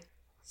 okay.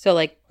 So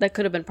like that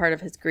could have been part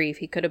of his grief.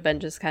 He could have been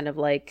just kind of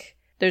like,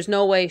 there's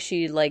no way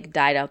she like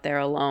died out there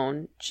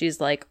alone. She's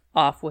like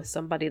off with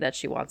somebody that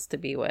she wants to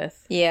be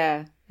with.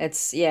 Yeah.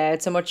 It's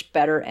a much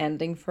better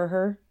ending for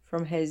her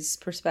from his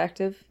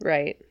perspective.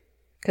 Right.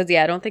 Because,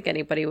 yeah, I don't think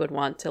anybody would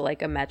want to,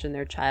 like, imagine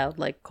their child,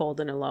 like, cold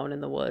and alone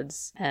in the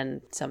woods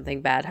and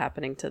something bad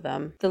happening to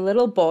them. The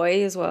little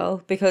boy as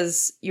well,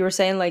 because you were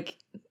saying, like,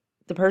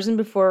 the person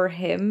before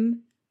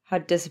him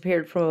had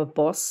disappeared from a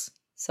bus.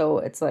 So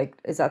it's like,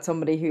 is that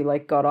somebody who,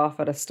 like, got off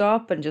at a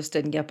stop and just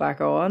didn't get back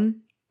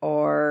on?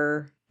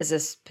 Or is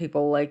this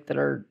people, like, that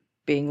are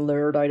being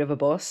lured out of a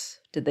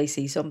bus? Did they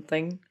see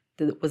something?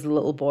 Was the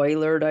little boy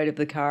lured out of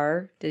the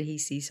car? Did he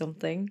see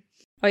something?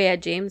 Oh, yeah,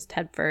 James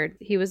Tedford.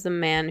 He was the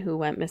man who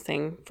went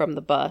missing from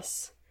the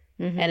bus.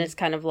 Mm-hmm. And it's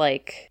kind of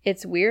like,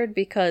 it's weird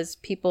because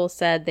people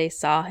said they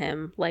saw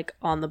him, like,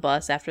 on the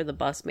bus after the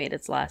bus made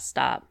its last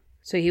stop.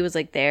 So he was,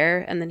 like,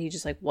 there, and then he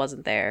just, like,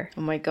 wasn't there.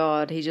 Oh, my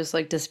God. He just,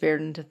 like,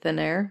 disappeared into thin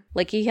air?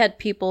 Like, he had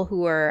people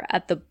who were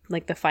at the,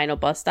 like, the final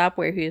bus stop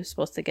where he was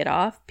supposed to get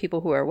off,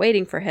 people who were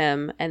waiting for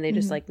him, and they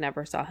just, like,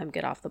 never saw him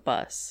get off the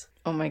bus.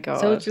 Oh, my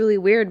God. So it's really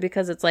weird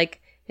because it's,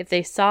 like, if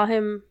they saw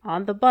him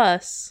on the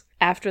bus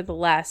after the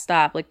last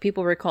stop, like,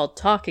 people recalled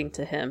talking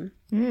to him.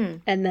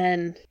 And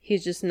then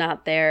he's just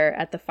not there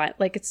at the final.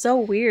 Like, it's so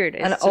weird.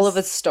 And all of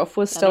his stuff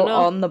was still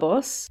on the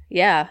bus?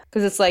 Yeah.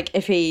 Because it's like,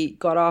 if he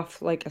got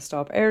off, like, a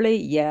stop early,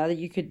 yeah,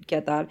 you could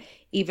get that.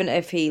 Even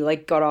if he,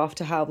 like, got off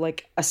to have,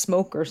 like, a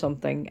smoke or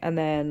something, and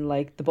then,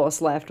 like, the bus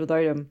left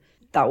without him,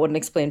 that wouldn't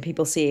explain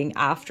people seeing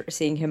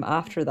him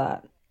after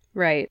that.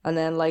 Right. And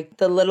then, like,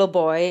 the little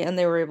boy, and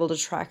they were able to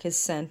track his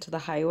scent to the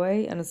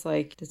highway, and it's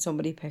like, did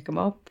somebody pick him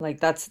up? Like,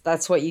 that's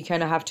what you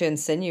kind of have to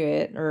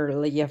insinuate, or,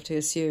 like, you have to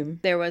assume.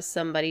 There was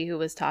somebody who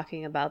was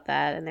talking about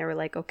that, and they were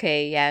like,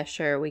 okay, yeah,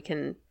 sure, we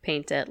can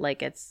paint it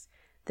like it's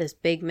this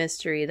big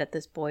mystery that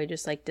this boy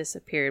just, like,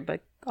 disappeared, but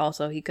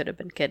also he could have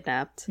been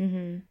kidnapped.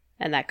 Mm-hmm.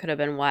 And that could have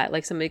been why,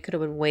 like, somebody could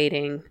have been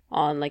waiting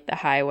on, like, the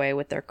highway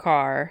with their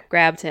car,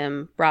 grabbed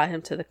him, brought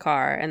him to the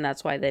car, and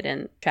that's why they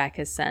didn't track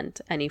his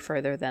scent any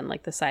further than,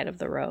 like, the side of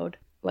the road.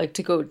 Like,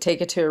 to go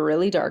take it to a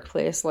really dark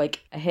place, like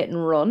a hit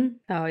and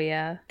run. Oh,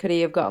 yeah. Could he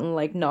have gotten,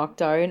 like, knocked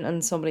down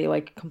and somebody,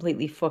 like,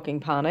 completely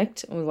fucking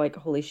panicked and was like,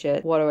 holy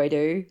shit, what do I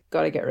do?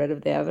 Gotta get rid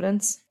of the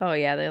evidence. Oh,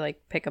 yeah, they,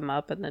 like, pick him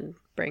up and then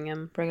bring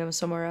him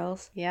somewhere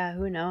else. Yeah,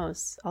 who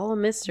knows? All a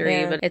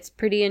mystery, but it's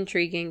pretty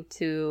intriguing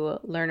to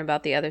learn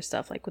about the other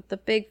stuff, like with the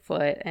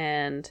Bigfoot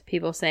and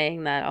people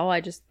saying that, oh,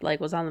 I just like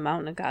was on the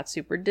mountain and got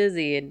super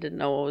dizzy and didn't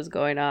know what was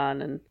going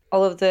on. And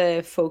all of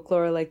the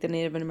folklore, like the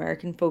Native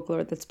American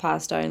folklore that's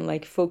passed down,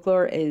 like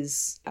folklore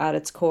is at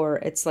its core,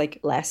 it's like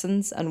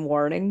lessons and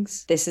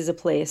warnings. This is a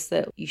place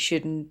that you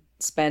shouldn't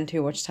spend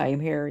too much time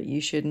here.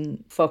 You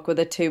shouldn't fuck with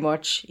it too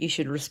much. You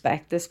should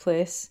respect this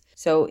place.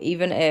 So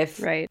even if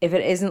it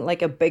isn't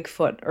like a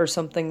Bigfoot or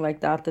something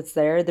like that that's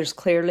there, there's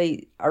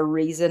clearly a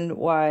reason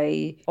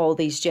why all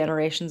these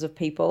generations of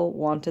people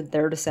wanted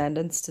their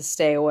descendants to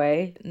stay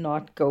away,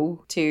 not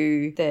go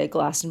to the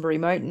Glastonbury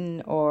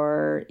Mountain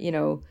or, you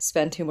know,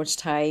 spend too much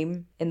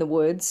time in the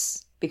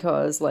woods.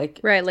 Because like...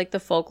 Right, like the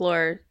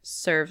folklore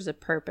serves a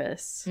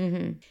purpose.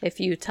 Mm-hmm.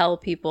 If you tell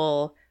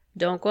people...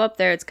 don't go up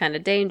there, it's kind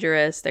of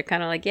dangerous, they're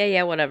kind of like,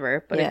 yeah,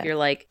 whatever. But if you're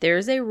like,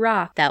 there's a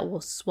rock that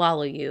will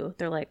swallow you,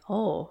 they're like,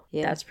 oh,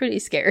 that's pretty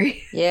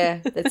scary.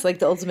 Yeah, it's like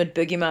the ultimate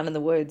boogeyman in the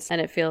woods. And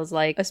it feels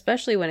like,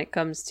 especially when it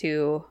comes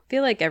to, I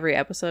feel like every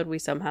episode we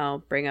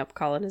somehow bring up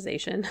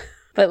colonization.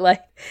 But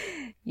like,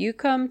 you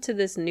come to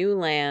this new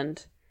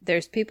land,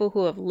 there's people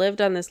who have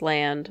lived on this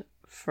land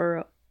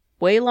for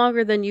way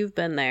longer than you've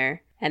been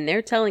there. And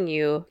they're telling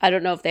you, I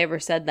don't know if they ever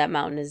said that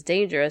mountain is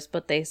dangerous,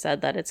 but they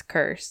said that it's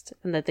cursed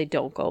and that they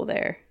don't go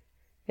there.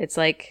 It's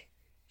like,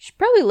 you should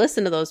probably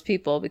listen to those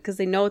people because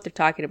they know what they're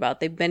talking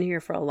about. They've been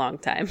here for a long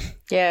time.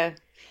 Yeah.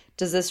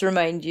 Does this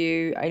remind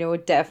you, I know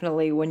it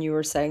definitely, when you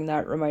were saying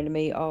that, reminded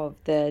me of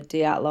the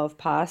Dyatlov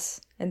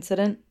Pass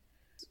incident.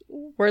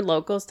 Were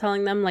locals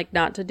telling them, like,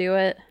 not to do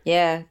it?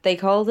 Yeah, they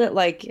called it,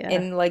 like,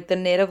 in, like, the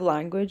native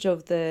language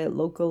of the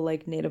local,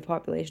 like, native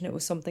population, it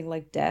was something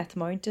like Death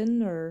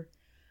Mountain or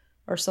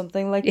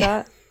something like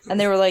that. And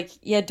they were like,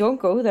 yeah,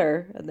 don't go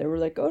there. And they were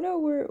like, oh no,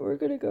 we're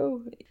gonna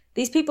go.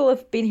 These people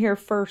have been here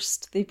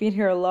first. They've been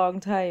here a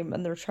long time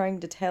and they're trying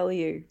to tell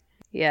you.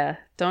 Yeah,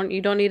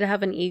 you don't need to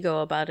have an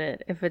ego about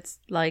it. If it's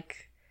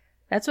like,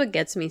 that's what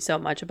gets me so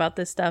much about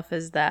this stuff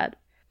is that,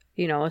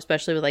 you know,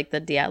 especially with like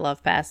the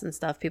Dyatlov Pass and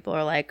stuff, people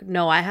are like,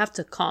 no, I have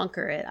to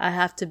conquer it. I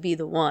have to be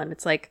the one.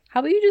 It's like, how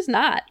about you just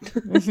not?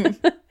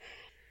 Mm-hmm. The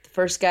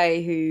first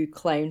guy who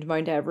climbed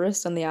Mount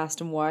Everest and they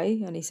asked him why,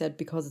 and he said,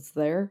 because it's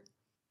there.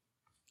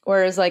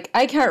 Whereas, like,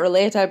 I can't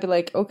relate. I'd be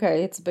like,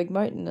 okay, it's a big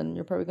mountain and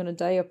you're probably going to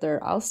die up there.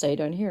 I'll stay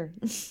down here.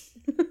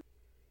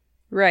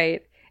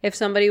 Right. If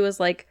somebody was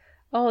like,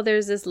 oh,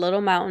 there's this little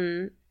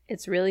mountain.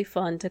 It's really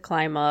fun to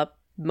climb up.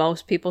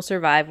 Most people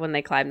survive when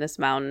they climb this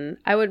mountain.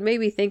 I would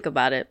maybe think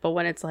about it. But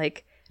when it's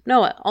like,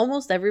 no,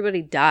 almost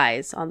everybody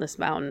dies on this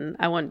mountain,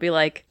 I wouldn't be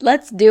like,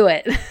 let's do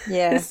it.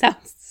 Yeah. It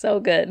sounds so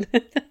good.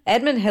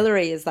 Edmund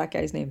Hillary is that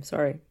guy's name.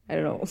 Sorry. I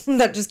don't know.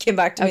 That just came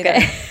back to me.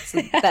 Okay.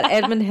 So that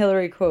Edmund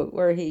Hillary quote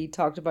where he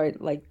talked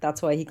about, like,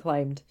 that's why he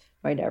climbed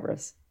Mount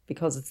Everest.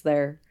 Because it's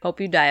there.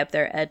 Hope you die up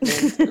there,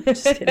 Edmund.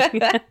 Just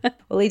kidding.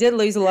 Well, he did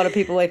lose a lot of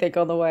people, I think,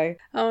 on the way.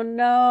 Oh,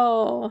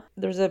 no.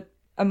 There's a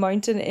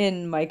mountain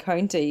in my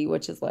county,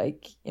 which is,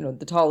 like, you know,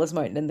 the tallest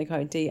mountain in the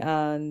county.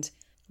 And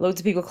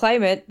loads of people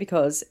climb it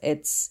because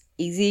it's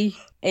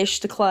easy-ish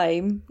to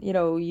climb. You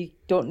know, you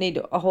don't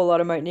need a whole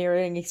lot of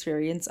mountaineering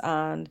experience.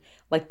 And,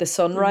 like, the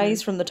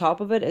sunrise from the top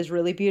of it is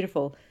really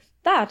beautiful.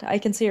 That I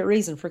can see a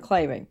reason for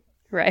climbing.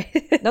 Right.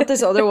 Not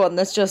this other one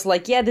that's just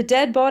like, yeah, the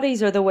dead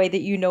bodies are the way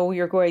that you know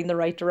you're going the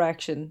right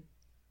direction.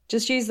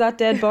 Just use that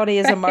dead body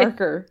as a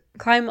marker.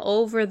 Climb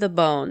over the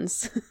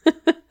bones.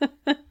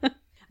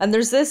 And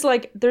there's this,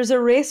 like, there's a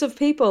race of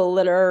people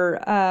that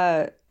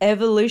are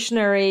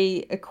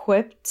evolutionary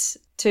equipped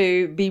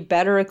to be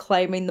better at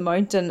climbing the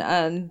mountain,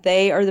 and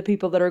they are the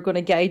people that are going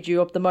to guide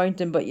you up the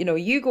mountain. But, you know,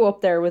 you go up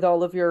there with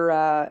all of your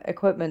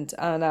equipment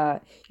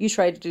and you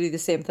try to do the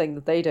same thing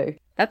that they do.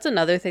 That's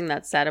another thing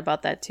that's sad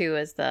about that too,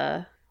 is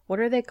what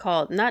are they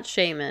called? Not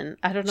shaman.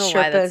 I don't know Sherpas.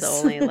 Why that's the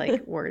only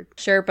like word.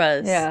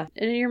 Sherpas. Yeah.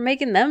 And you're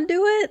making them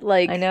do it?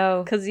 Like, I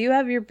know. Because you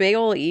have your big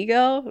old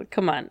ego?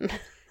 Come on.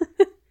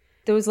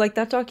 There was like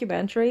that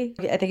documentary,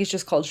 I think it's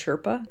just called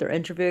Sherpa. They're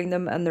interviewing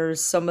them and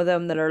there's some of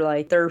them that are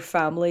like, their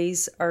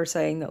families are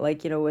saying that,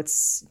 like, you know,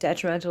 it's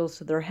detrimental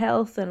to their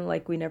health and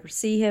like we never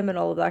see him and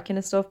all of that kind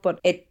of stuff,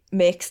 but it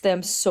makes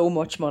them so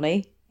much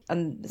money.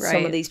 And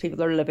some of these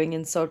people are living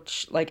in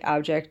such like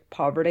abject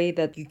poverty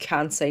that you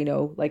can't say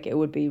no. Like, it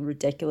would be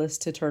ridiculous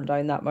to turn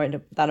down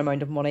that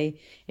amount of money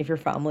if your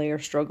family are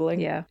struggling.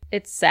 Yeah.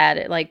 It's sad.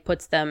 It like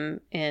puts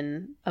them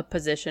in a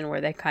position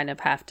where they kind of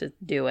have to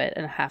do it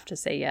and have to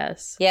say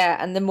yes.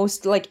 Yeah. And the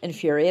most like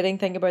infuriating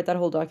thing about that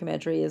whole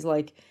documentary is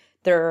like,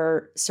 there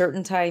are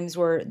certain times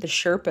where the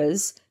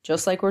Sherpas,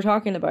 just like we're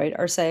talking about,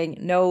 are saying,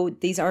 no,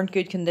 these aren't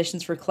good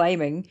conditions for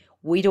climbing.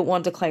 We don't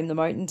want to climb the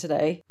mountain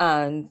today.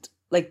 And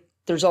like,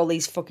 there's all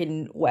these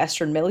fucking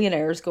Western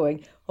millionaires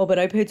going, oh, but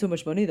I paid so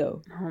much money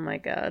though. Oh my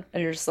God.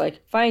 And you're just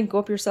like, fine, go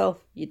up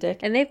yourself, you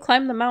dick. And they've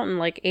climbed the mountain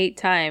like 8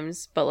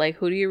 times, but like,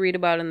 who do you read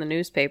about in the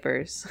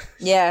newspapers?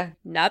 Yeah.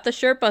 Not the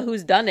Sherpa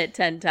who's done it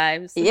 10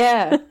 times.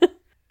 Yeah.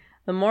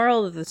 The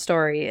moral of the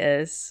story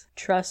is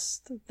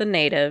trust the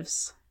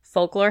natives.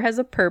 Folklore has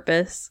a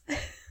purpose.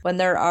 when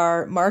there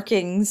are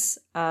markings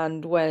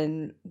and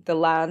when the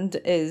land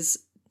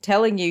is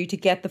telling you to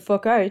get the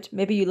fuck out,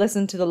 maybe you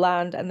listen to the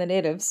land and the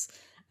natives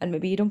and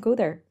maybe you don't go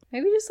there.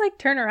 Maybe just like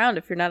turn around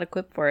if you're not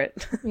equipped for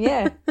it.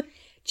 Yeah. Do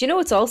you know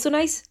what's also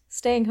nice?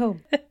 Staying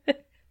home.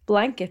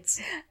 Blankets.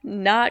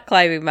 Not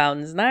climbing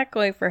mountains, not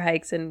going for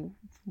hikes in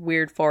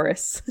weird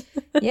forests.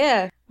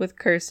 Yeah. With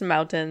cursed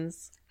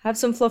mountains. Have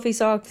some fluffy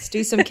socks,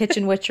 do some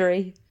kitchen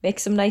witchery, make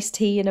some nice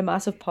tea in a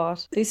massive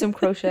pot, do some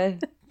crochet.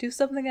 Do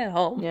something at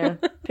home. Yeah.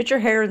 Put your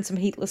hair in some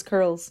heatless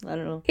curls. I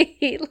don't know.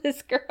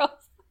 Heatless girls.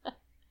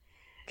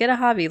 Get a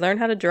hobby. Learn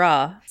how to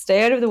draw.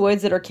 Stay out of the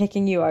woods that are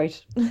kicking you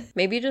out.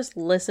 Maybe just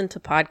listen to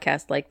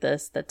podcasts like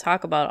this that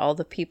talk about all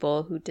the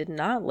people who did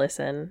not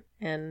listen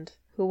and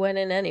who went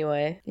in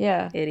anyway.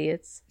 Yeah.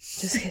 Idiots.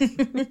 Just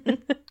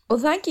kidding. Well,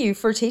 thank you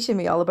for teaching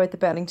me all about the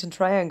Bennington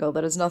Triangle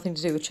that has nothing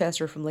to do with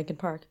Chester from Lincoln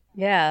Park.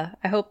 Yeah.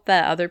 I hope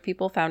that other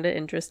people found it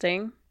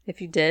interesting.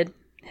 If you did,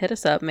 hit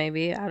us up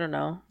maybe. I don't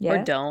know. Yeah.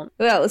 Or don't.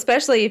 Well,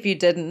 especially if you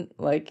didn't.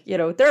 Like, you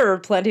know, there are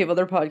plenty of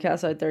other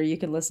podcasts out there you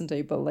can listen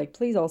to, but like,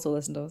 please also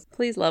listen to us.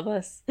 Please love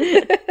us.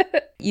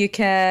 You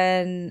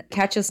can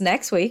catch us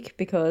next week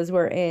because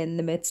we're in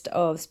the midst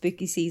of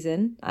spooky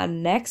season.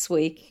 And next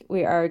week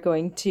we are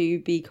going to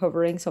be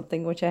covering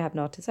something which I have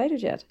not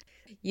decided yet.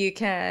 You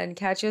can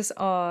catch us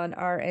on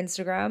our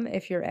Instagram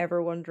if you're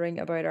ever wondering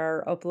about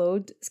our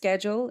upload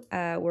schedule.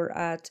 We're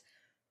at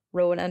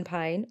Rowan and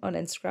Pine on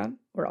Instagram.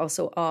 We're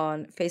also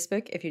on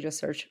Facebook if you just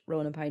search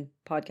Rowan and Pine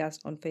Podcast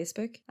on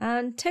Facebook.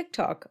 And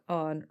TikTok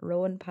on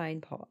Rowan Pine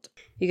Pod.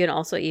 You can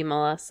also email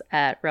us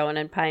at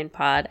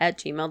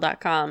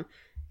rowanandpinepod@gmail.com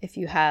if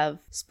you have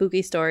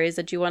spooky stories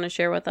that you want to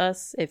share with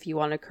us. If you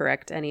want to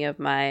correct any of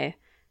my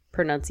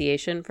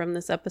pronunciation from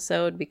this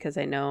episode, because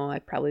I know I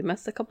probably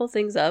messed a couple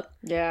things up.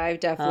 Yeah, I've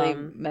definitely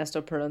messed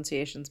up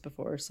pronunciations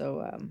before.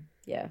 So,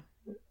 yeah.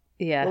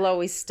 Yeah. We'll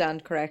always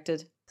stand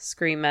corrected.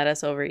 Scream at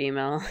us over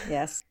email.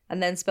 Yes.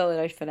 And then spell it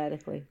out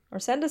phonetically. Or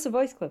send us a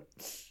voice clip.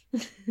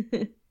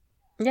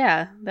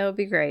 Yeah, that would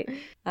be great.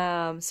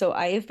 So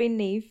I have been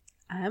Neve.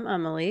 I'm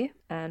Emily.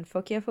 And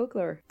fuck yeah,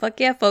 folklore. Fuck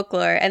yeah,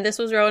 folklore. And this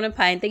was Rowan and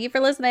Pine. Thank you for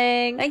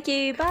listening. Thank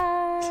you.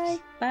 Bye.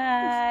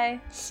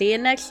 Bye. See you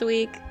next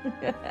week.